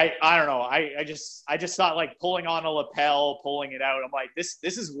absolutely. I don't know. I just thought like pulling on a lapel, pulling it out. I'm like, this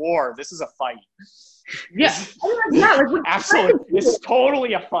is war. This is a fight. Yeah. Absolutely. It's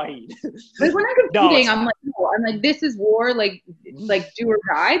totally a fight. Like, when I'm competing, I'm like, this is war, like do or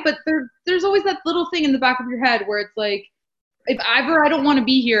die. But there's always that little thing in the back of your head where it's like, if ever I don't want to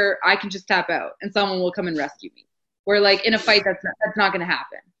be here, I can just tap out and someone will come and rescue me. Where like in a fight, that's not going to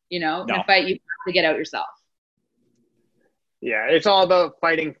happen. No. In a fight, you have to get out yourself. Yeah, it's all about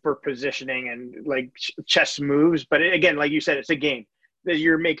fighting for positioning and like chess moves. But again, like you said, it's a game that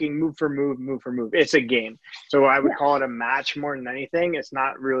you're making move for move. It's a game. So I would call it a match more than anything. It's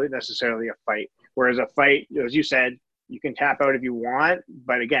not really necessarily a fight. Whereas a fight, as you said, you can tap out if you want.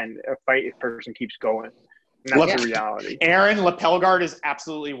 But again, a fight, a person keeps going. And that's the reality. Aaron, lapel guard is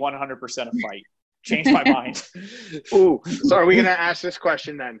absolutely 100% a fight. Changed my mind. Ooh, so are we going to ask this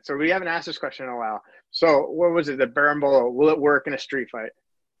question then? So we haven't asked this question in a while. So what was it? The Berimbolo, will it work in a street fight?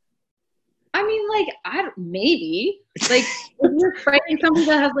 I mean, like, maybe. Like, if you're fighting somebody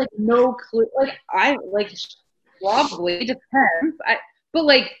that has, like, no clue, probably depends. But,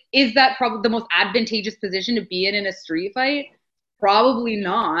 like, is that probably the most advantageous position to be in a street fight? Probably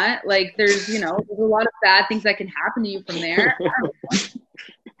not. Like, there's a lot of bad things that can happen to you from there.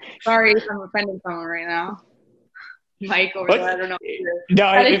 Sorry if I'm offending someone right now. Mike over there, I don't know.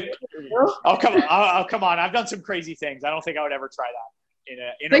 Come on. I've done some crazy things. I don't think I would ever try that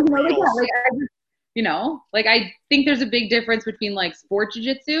I think there's a big difference between like sport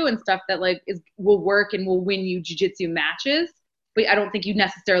jiu-jitsu and stuff that like will work and will win you jiu-jitsu matches. But I don't think you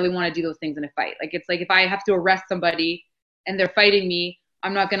necessarily want to do those things in a fight. Like, it's like if I have to arrest somebody and they're fighting me,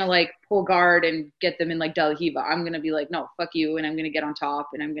 I'm not going to like pull guard and get them in like De La Riva. I'm going to be like, no, fuck you. And I'm going to get on top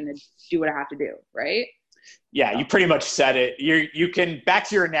and I'm going to do what I have to do. Right. Yeah. You pretty much said it. You can, back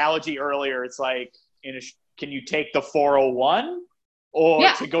to your analogy earlier. It's like, can you take the 401 or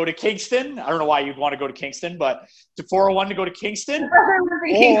to go to Kingston. I don't know why you'd want to go to Kingston, but to 401 to go to Kingston. Or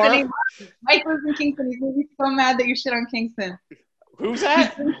Mike lives in Kingston. He's going to be so mad that you shit on Kingston. Who's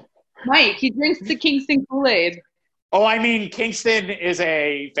that? Mike. He drinks the Kingston Kool-Aid. Oh, I mean, Kingston is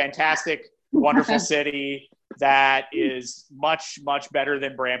a fantastic, wonderful city that is much, much better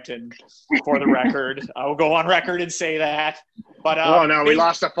than Brampton, for the record. I will go on record and say that. But oh, no, we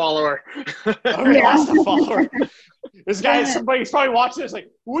lost a follower. We lost a follower. This guy, somebody's probably watching this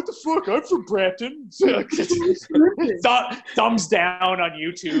like, what the fuck? I'm from Brampton. Thumbs down on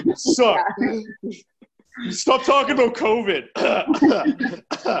YouTube. Suck. Stop talking about COVID.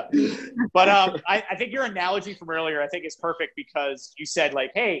 But I think your analogy from earlier, I think is perfect because you said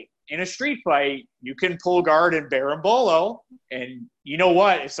like, hey, in a street fight, you can pull guard and berimbolo. And you know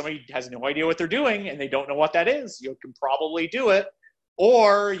what? If somebody has no idea what they're doing and they don't know what that is, you can probably do it.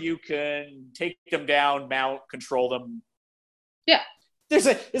 Or you can take them down, mount, control them. Yeah. There's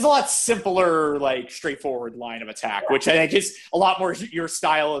a lot simpler, like straightforward line of attack, which I think is a lot more your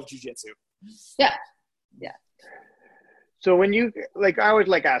style of jiu-jitsu. Yeah. Yeah. So when you, like, I always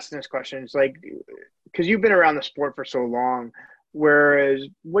like asking this question, it's like, because you've been around the sport for so long, whereas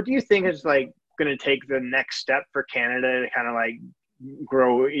what do you think is like going to take the next step for Canada to kind of like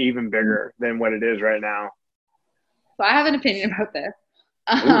grow even bigger than what it is right now? So I have an opinion about this.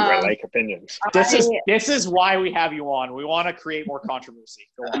 Ooh, I like opinions. This is why we have you on. We want to create more controversy.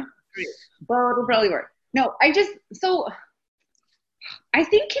 Go on. Well, it'll probably work. No, I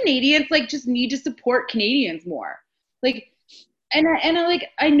think Canadians like just need to support Canadians more. Like,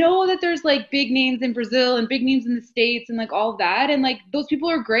 I know that there's like big names in Brazil and big names in the States and like all of that. And like, those people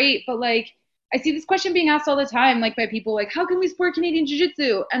are great. But like, I see this question being asked all the time, like by people like, how can we support Canadian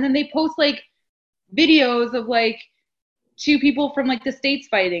Jiu-Jitsu? And then they post like videos of like two people from like the States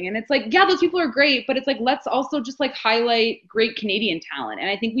fighting. And it's like, yeah, those people are great. But it's like, let's also just like highlight great Canadian talent. And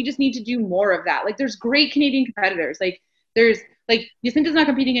I think we just need to do more of that. Like there's great Canadian competitors. Like there's like Jacinta's not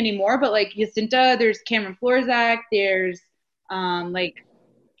competing anymore, but like Jacinta, there's Cameron Florzak, there's like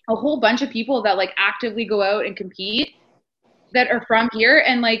a whole bunch of people that like actively go out and compete that are from here.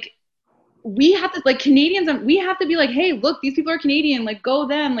 And like we have to, like Canadians, we have to be like, hey, look, these people are Canadian, like go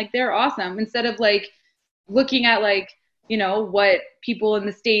them, like they're awesome, instead of like looking at like, you know, what people in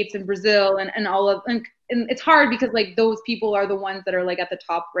the States and Brazil and all of, and it's hard because like those people are the ones that are like at the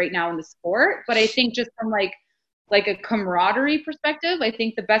top right now in the sport. But I think just from like a camaraderie perspective, I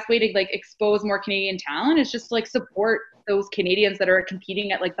think the best way to like expose more Canadian talent is just to, like support those Canadians that are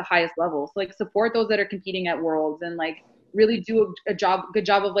competing at like the highest level. So like support those that are competing at Worlds and like really do a good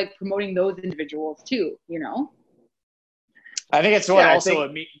job of like promoting those individuals too, you know? I think it's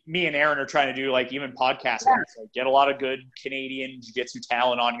what me and Aaron are trying to do, like even podcasts, like get a lot of good Canadian jiu-jitsu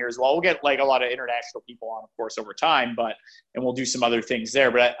talent on here as well. We'll get like a lot of international people on, of course, over time, and we'll do some other things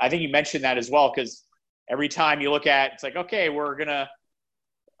there. But I think you mentioned that as well, because every time you look at, it's like, okay, we're gonna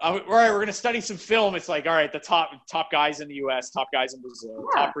study some film. It's like, all right, the top guys in the U.S., top guys in Brazil,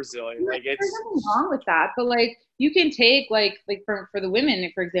 top Brazilian. Like there's nothing wrong with that, but like you can take like for the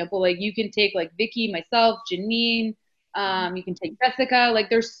women, for example, like you can take like Vicky, myself, Janine. You can take Jessica. Like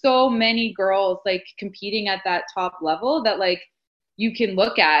there's so many girls like competing at that top level that like you can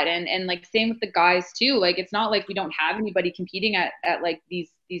look at, and like same with the guys too. Like it's not like we don't have anybody competing at like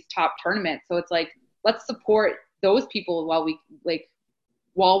these top tournaments. So it's like, let's support those people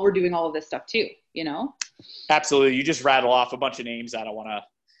while we're doing all of this stuff too, you know? Absolutely. You just rattle off a bunch of names that I want to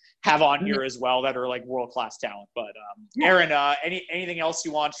have on here as well that are like world-class talent. But Aaron, anything else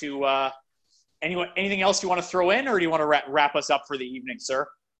you want to anything else you want to throw in, or do you want to wrap us up for the evening, sir?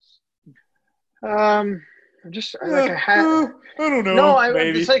 I don't know. No,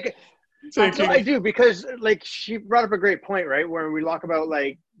 I'm just like, I do, because like she brought up a great point, right? Where we talk about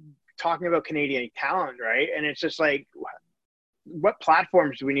like talking about Canadian talent, right? And it's just like, what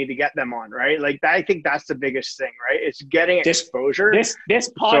platforms do we need to get them on, right? Like I think that's the biggest thing, right? It's getting exposure. This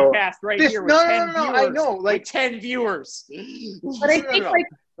podcast here with 10 viewers. I know, like 10 viewers. But I think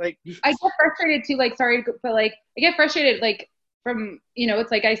like I get frustrated too. Like sorry, but like I get frustrated like from, you know,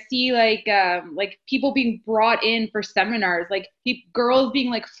 it's like I see like people being brought in for seminars, like girls being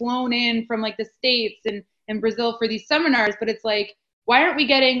like flown in from like the States and Brazil for these seminars, but it's like, why aren't we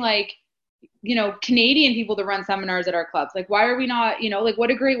getting like, you know, Canadian people to run seminars at our clubs? Like, why are we not, you know, like what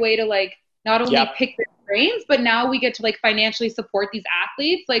a great way to like not only pick their brains, but now we get to like financially support these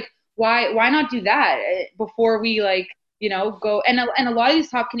athletes. Like, why not do that before we like, you know, go and a lot of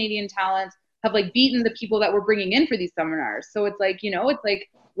these top Canadian talents have like beaten the people that we're bringing in for these seminars. So it's like, you know, it's like,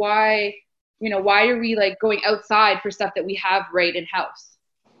 why are we like going outside for stuff that we have right in house?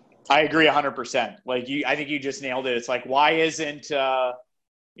 I agree 100%. Like I think you just nailed it. It's like, why isn't,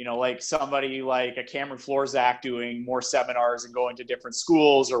 like somebody like a Cameron Florzak doing more seminars and going to different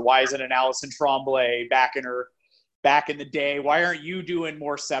schools, or why isn't an Allison Tremblay back in the day? Why aren't you doing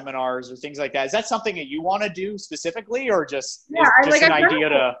more seminars or things like that? Is that something that you want to do specifically, or just an idea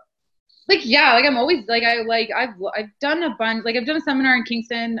to? I'm always I've done a bunch. Like I've done a seminar in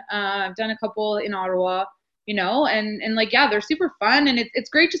Kingston. I've done a couple in Ottawa. And they're super fun, and it's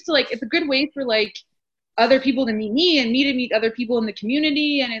great just to it's a good way for other people to meet me and me to meet other people in the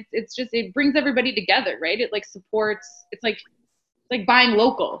community, and it brings everybody together, right? It supports. It's like buying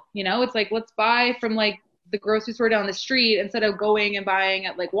local. It's like, let's buy from the grocery store down the street instead of going and buying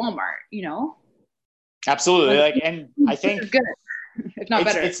at Walmart. Absolutely. And I think it's good. If not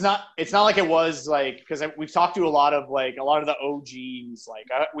better. It's not like it was because we've talked to a lot of the OGs.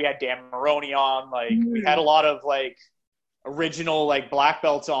 We had Dan Maroney on. We had a lot of original black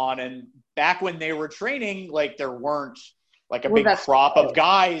belts on, and back when they were training, there weren't a big crop of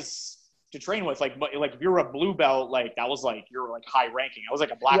guys to train with. If you were a blue belt, that was you were high ranking. I was a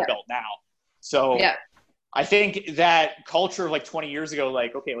black belt now. So yeah. I think that culture of 20 years ago,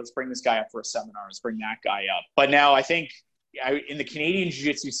 okay, let's bring this guy up for a seminar. Let's bring that guy up. But now I think in the Canadian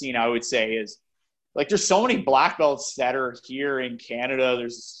jiu-jitsu scene, I would say is there's so many black belts that are here in Canada.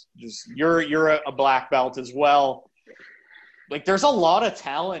 There's you're a black belt as well. There's a lot of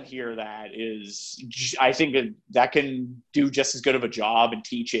talent here that is, I think that can do just as good of a job in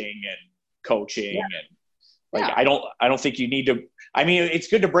teaching and coaching. And I don't think you need to, it's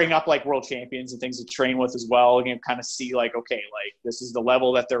good to bring up world champions and things to train with as well. And kind of see okay, this is the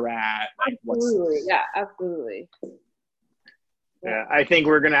level that they're at. Absolutely. Yeah, absolutely. Yeah, I think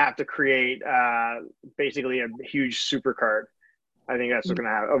we're going to have to create basically a huge super card. I think that's what's going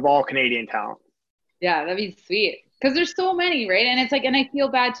to happen of all Canadian talent. Yeah, that'd be sweet. Because there's so many, right? And it's and I feel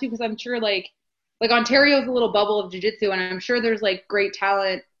bad too, because I'm sure Ontario's a little bubble of jiu-jitsu, and I'm sure there's great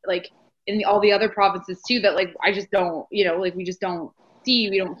talent in all the other provinces too that I just don't, we just don't see,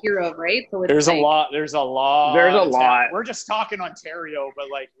 we don't hear of, right? So it's there's a lot. There's a lot. We're just talking Ontario, but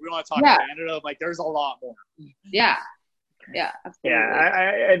we want to talk Canada. There's a lot more. Yeah. Yeah, absolutely.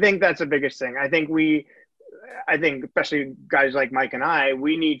 Yeah, I think that's the biggest thing. I think especially guys like Mike and I,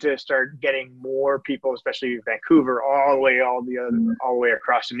 we need to start getting more people, especially Vancouver, all the way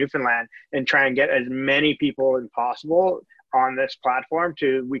across to Newfoundland, and try and get as many people as possible on this platform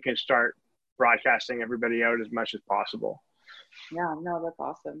we can start broadcasting everybody out as much as possible. Yeah, no, that's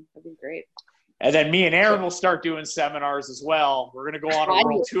awesome. That'd be great. And then me and Aaron will start doing seminars as well. We're going to go on a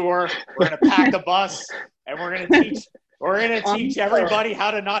world tour. We're going to pack the bus, and we're going to teach. We're going to teach everybody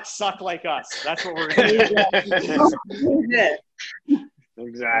how to not suck like us. That's what we're going to do.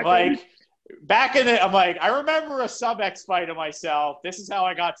 Exactly. Back in the, I remember a sub-X fight of myself. This is how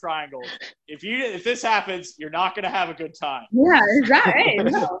I got triangled. If this happens, you're not going to have a good time. Yeah, exactly.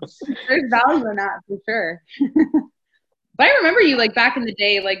 No, there's value in that for sure. But I remember you back in the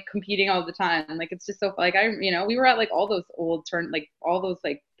day, competing all the time. It's just so we were at all those old all those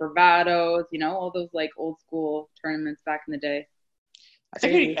bravados, all those old school tournaments back in the day. I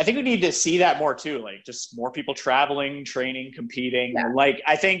think we need to see that more too. Just more people traveling, training, competing. Yeah.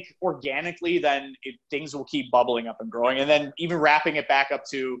 I think organically, then things will keep bubbling up and growing. And then even wrapping it back up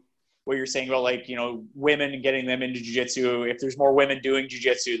to what you're saying about women and getting them into jiu-jitsu. If there's more women doing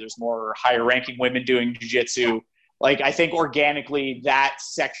jiu-jitsu, there's more higher ranking women doing jiu-jitsu. I think organically that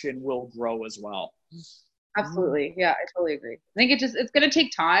section will grow as well. Absolutely. Yeah, I totally agree. I think it's going to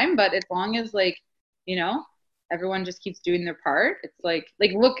take time, but as long as everyone just keeps doing their part, it's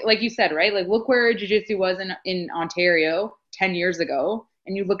look, like you said, right? Look where jiu-jitsu was in Ontario 10 years ago,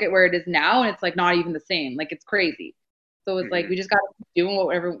 and you look at where it is now, and it's not even the same. It's crazy. So it's we just got to keep doing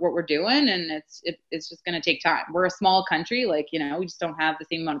what we're doing, and it's just going to take time. We're a small country, we just don't have the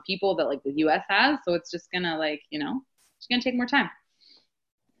same amount of people that the US has, so it's just going to it's going to take more time.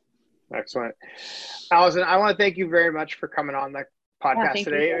 Excellent. Allison, I want to thank you very much for coming on the podcast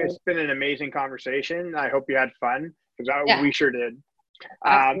today. It's been an amazing conversation. I hope you had fun, because we sure did.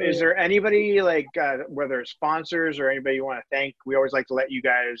 Is there anybody whether it's sponsors or anybody you want to thank? We always like to let you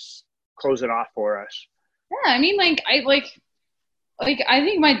guys close it off for us. Yeah, I think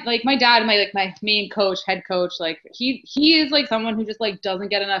my dad, my main coach, head coach, he is someone who just doesn't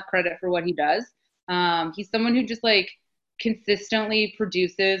get enough credit for what he does. He's someone who just consistently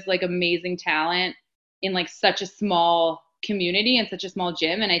produces amazing talent in such a small community and such a small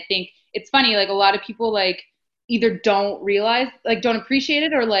gym. And I think it's funny, a lot of people either don't realize, don't appreciate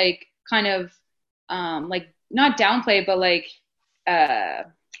it, or kind of not downplay, but what's the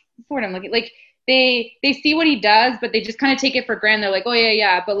word I'm looking, they see what he does, but they just kind of take it for granted. They're like, oh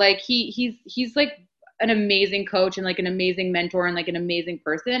yeah. But like he's like an amazing coach and like an amazing mentor and like an amazing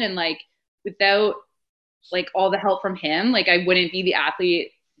person. And like without like all the help from him, like I wouldn't be the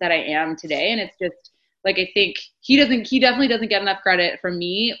athlete that I am today. And it's just like, I think he definitely doesn't get enough credit from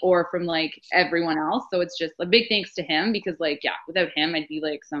me or from like everyone else. So it's just a big thanks to him, because like, yeah, without him, I'd be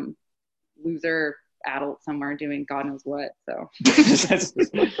like some loser adult somewhere doing God knows what. So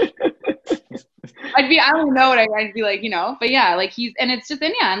I don't know what I'd be like, but yeah, like and it's just,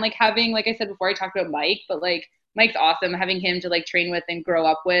 and yeah, and like having, like I said before, I talked about Mike, but like Mike's awesome. Having him to like train with and grow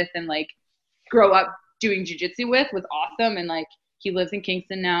up with and like grow up doing jiu-jitsu with was awesome. And like he lives in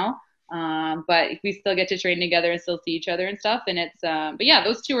Kingston now, but we still get to train together and still see each other and stuff. And it's but yeah,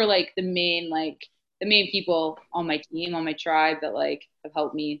 those two are like the main people on my team, on my tribe, that like have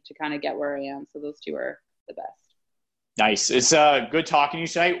helped me to kind of get where I am. So those two are the best. Nice. It's good talking to you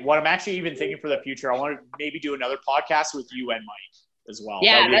tonight. What I'm actually even thinking for the future, I want to maybe do another podcast with you and Mike as well.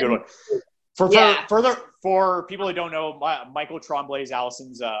 Yeah, that would be a good one. For people who don't know, Michael Tremblay is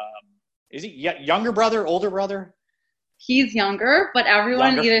Allison's. Is he younger brother, older brother? He's younger, but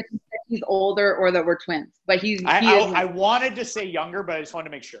everyone either thinks that he's older or that we're twins. But I wanted to say younger, but I just wanted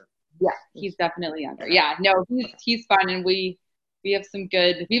to make sure. Yeah, he's definitely younger. Yeah, no, he's fun, and we have some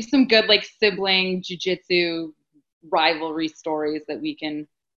good like sibling jiu-jitsu rivalry stories that we can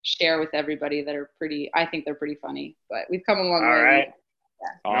share with everybody that are I think they're pretty funny. But we've come a long way. All right. Yeah.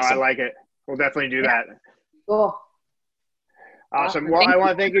 Awesome. No, I like it. We'll definitely do that. Cool. Awesome. Well, I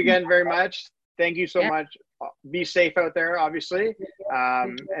want to thank you again very much. Thank you so much. Be safe out there, obviously.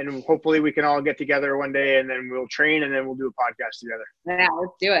 And hopefully we can all get together one day, and then we'll train, and then we'll do a podcast together. Yeah,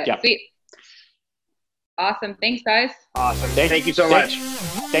 let's do it. Yeah. Sweet. Awesome. Thanks, guys. Awesome. Thank you so much.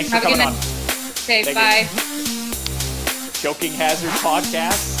 Thanks for coming on. Okay, bye. Choking Hazard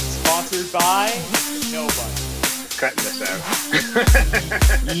Podcast, sponsored by nobody. Cutting this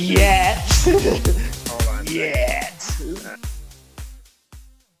out. Yet. Hold on. Yet.